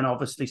 which then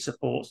obviously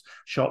supports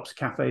shops,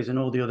 cafes, and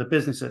all the other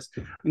businesses.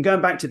 And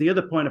going back to the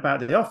other point about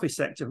the office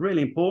sector,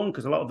 really important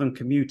because a lot of them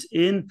commute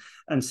in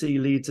and see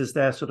Leeds as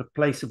their sort of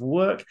place of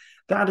work.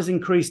 That has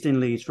increased in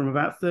Leeds from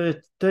about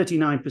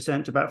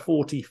 39% to about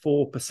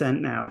 44%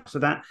 now. So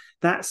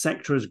that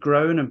sector has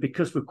grown. And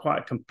because we're quite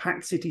a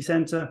compact city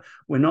centre,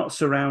 we're not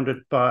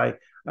surrounded by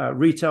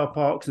retail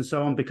parks and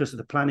so on, because of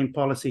the planning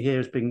policy here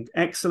has been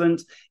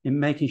excellent in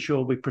making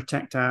sure we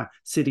protect our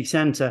city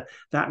centre.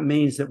 That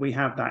means that we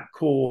have that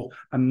core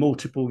and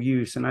multiple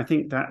use. And I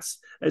think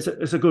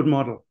it's a good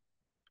model.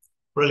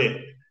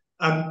 Brilliant.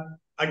 I'm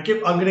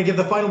going to give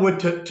the final word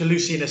to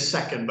Lucy in a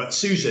second, but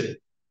Susan,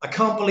 I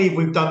can't believe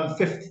we've done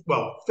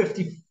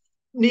 50,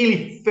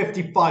 nearly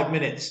 55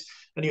 minutes,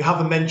 and you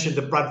haven't mentioned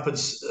the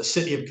Bradford's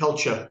City of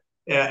Culture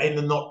in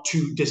the not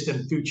too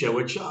distant future,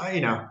 which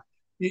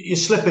you're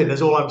slipping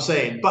is all I'm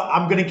saying. But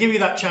I'm going to give you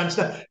that chance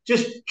to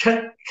just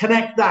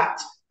connect that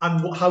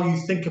and how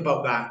you think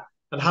about that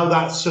and how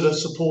that sort of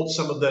supports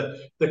some of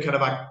the kind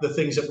of the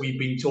things that we've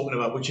been talking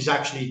about, which is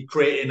actually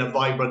creating a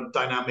vibrant,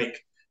 dynamic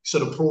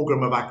sort of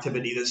program of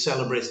activity that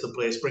celebrates the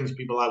place, brings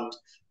people out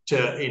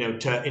to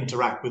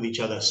interact with each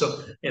other.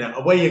 So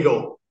away you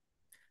go.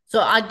 So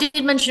I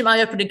did mention in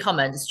my opening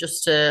comments,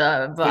 just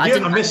to, but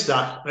I missed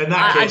that. In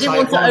that case, I didn't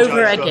want to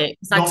over-egg it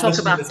because I talk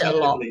about it a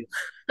lot.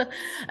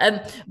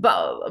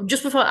 But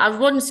just before, I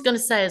was going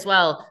to say as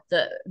well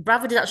that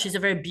Bradford is a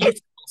very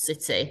beautiful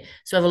city.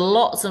 So we have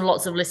lots and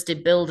lots of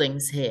listed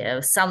buildings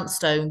here,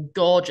 sandstone,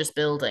 gorgeous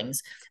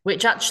buildings,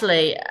 which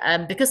actually,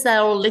 because they're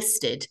all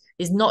listed,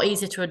 is not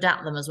easy to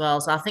adapt them as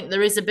well. So I think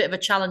there is a bit of a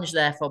challenge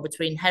therefore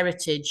between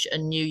heritage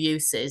and new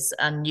uses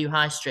and new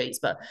high streets.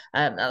 But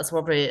that's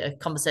probably a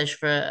conversation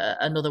for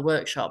another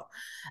workshop.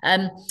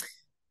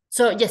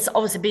 So yes,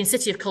 obviously being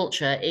City of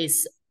Culture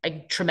is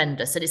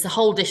tremendous, and it's the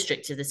whole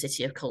district of the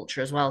City of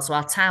Culture as well. So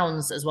our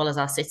towns as well as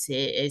our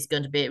city is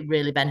going to be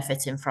really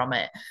benefiting from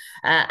it.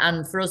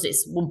 And for us,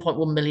 it's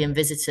 1.1 million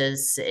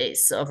visitors.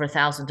 It's over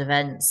 1,000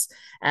 events.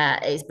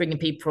 It's bringing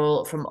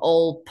people from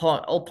all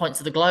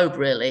points of the globe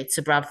really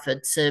to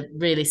Bradford to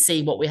really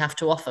see what we have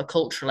to offer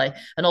culturally,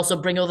 and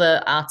also bring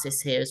other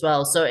artists here as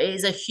well. So it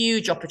is a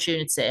huge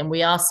opportunity, and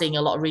we are seeing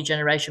a lot of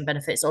regeneration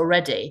benefits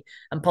already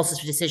and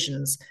positive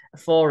decisions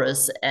for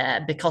us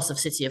because of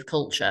City of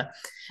Culture.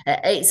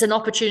 It's an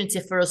opportunity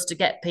for us to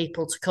get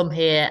people to come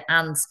here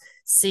and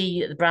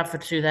see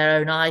Bradford through their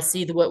own eyes,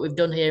 see the work we've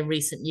done here in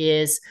recent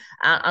years,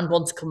 and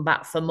want to come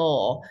back for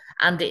more.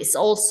 And it's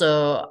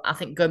also, I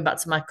think, going back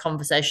to my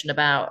conversation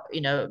about,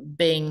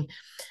 being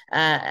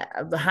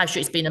the high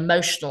street's been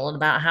emotional and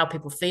about how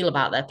people feel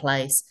about their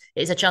place.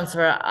 It's a chance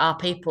for our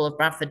people of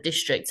Bradford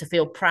district to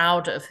feel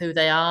proud of who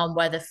they are and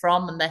where they're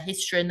from and their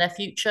history and their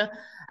future.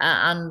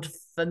 And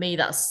for me,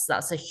 that's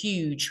a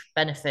huge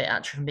benefit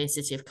actually from being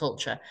City of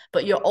Culture.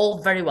 But you're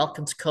all very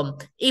welcome to come,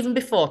 even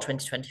before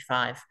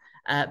 2025.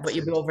 But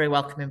you'll be all very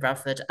welcome in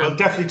Bradford. We'll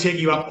definitely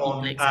take you up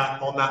on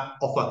that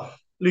offer.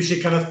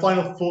 Lucy, kind of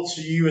final thoughts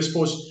for you, I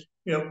suppose,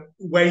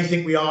 where you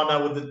think we are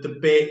now with the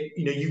debate.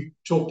 You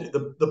talked,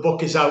 the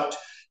book is out,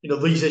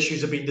 these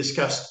issues have been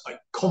discussed, like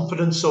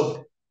confidence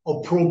of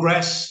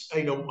progress,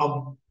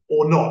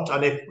 or not.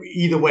 And if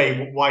either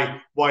way,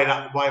 why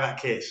that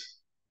case?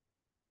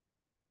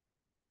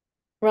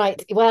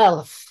 Right.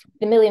 Well,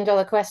 the $1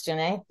 million question,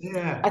 eh?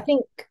 Yeah. I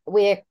think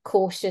we're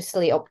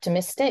cautiously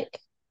optimistic,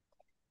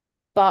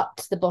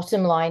 but the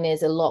bottom line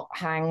is a lot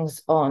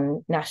hangs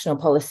on national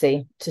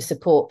policy to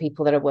support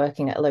people that are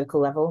working at a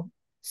local level.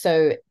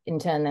 So in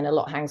turn, then a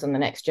lot hangs on the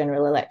next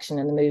general election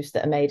and the moves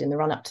that are made in the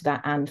run up to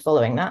that and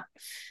following that.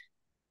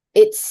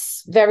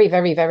 It's very,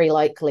 very, very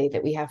likely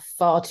that we have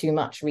far too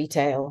much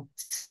retail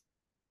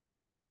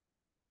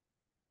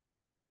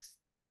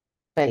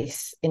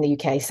space in the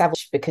UK,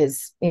 savage,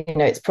 because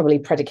it's probably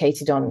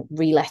predicated on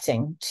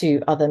reletting to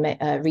other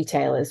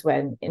retailers,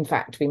 when in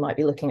fact we might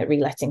be looking at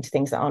reletting to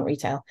things that aren't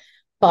retail.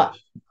 But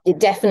it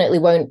definitely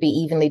won't be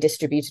evenly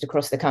distributed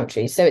across the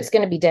country. So it's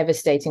going to be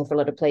devastating for a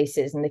lot of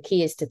places. And the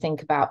key is to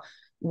think about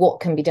what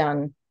can be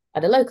done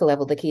at a local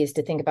level. The key is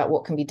to think about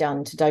what can be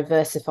done to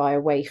diversify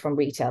away from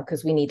retail,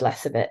 because we need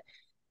less of it.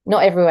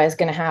 Not everywhere is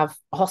going to have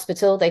a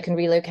hospital they can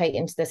relocate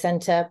into the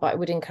centre, but I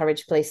would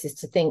encourage places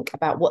to think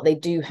about what they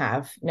do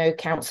have.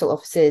 Council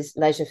offices,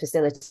 leisure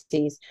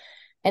facilities,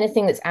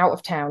 anything that's out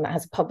of town that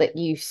has a public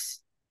use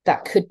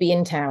that could be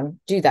in town,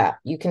 do that.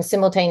 You can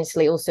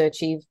simultaneously also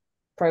achieve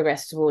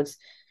progress towards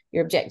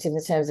your objective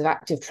in terms of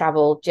active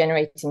travel,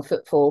 generating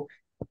footfall,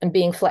 and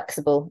being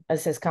flexible,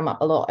 as has come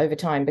up a lot over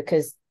time,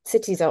 because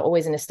cities are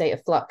always in a state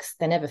of flux.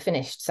 They're never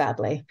finished,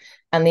 sadly.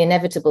 And the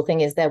inevitable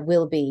thing is there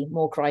will be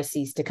more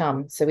crises to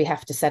come. So we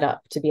have to set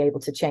up to be able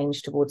to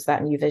change towards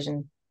that new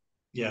vision.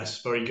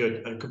 Yes, very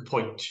good. A good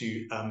point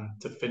to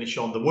finish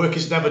on. The work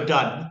is never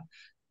done.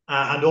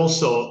 And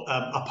also,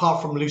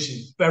 apart from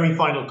Lucy's very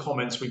final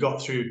comments, we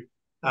got through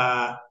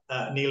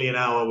nearly an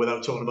hour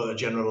without talking about the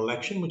general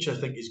election, which I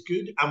think is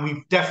good. And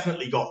we've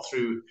definitely got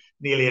through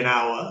nearly an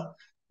hour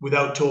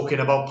without talking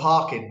about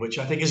parking, which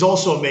I think is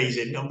also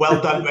amazing. And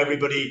well done to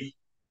everybody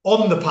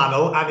on the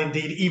panel. And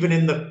indeed, even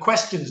in the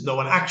questions, no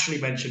one actually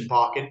mentioned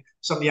parking.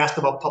 Somebody asked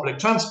about public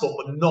transport,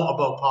 but not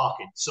about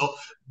parking. So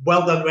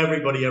well done to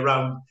everybody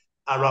around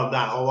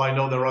that. Oh, I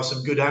know there are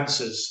some good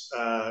answers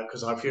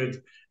because I've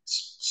heard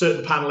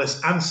certain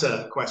panelists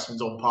answer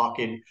questions on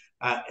parking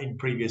in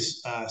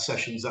previous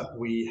sessions that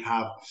we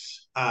have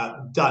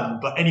done.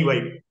 But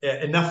anyway,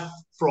 enough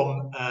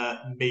from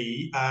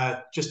me.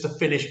 Just to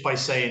finish by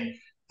saying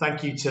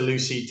thank you to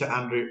Lucy, to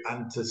Andrew,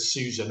 and to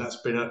Susan.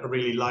 That's been a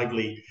really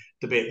lively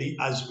debate.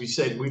 As we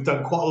said, we've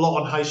done quite a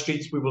lot on high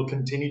streets. We will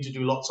continue to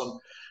do lots on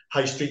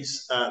high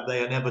streets.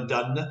 They are never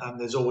done, and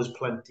there's always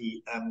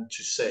plenty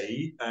to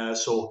say.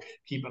 So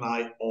keep an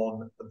eye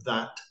on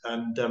that.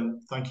 And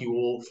thank you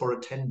all for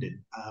attending.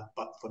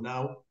 But for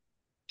now,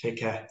 take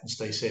care and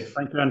stay safe.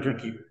 Thank you, Andrew.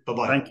 Thank you.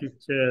 Bye-bye. Thank you.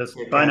 Cheers.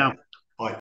 Take Bye care. now.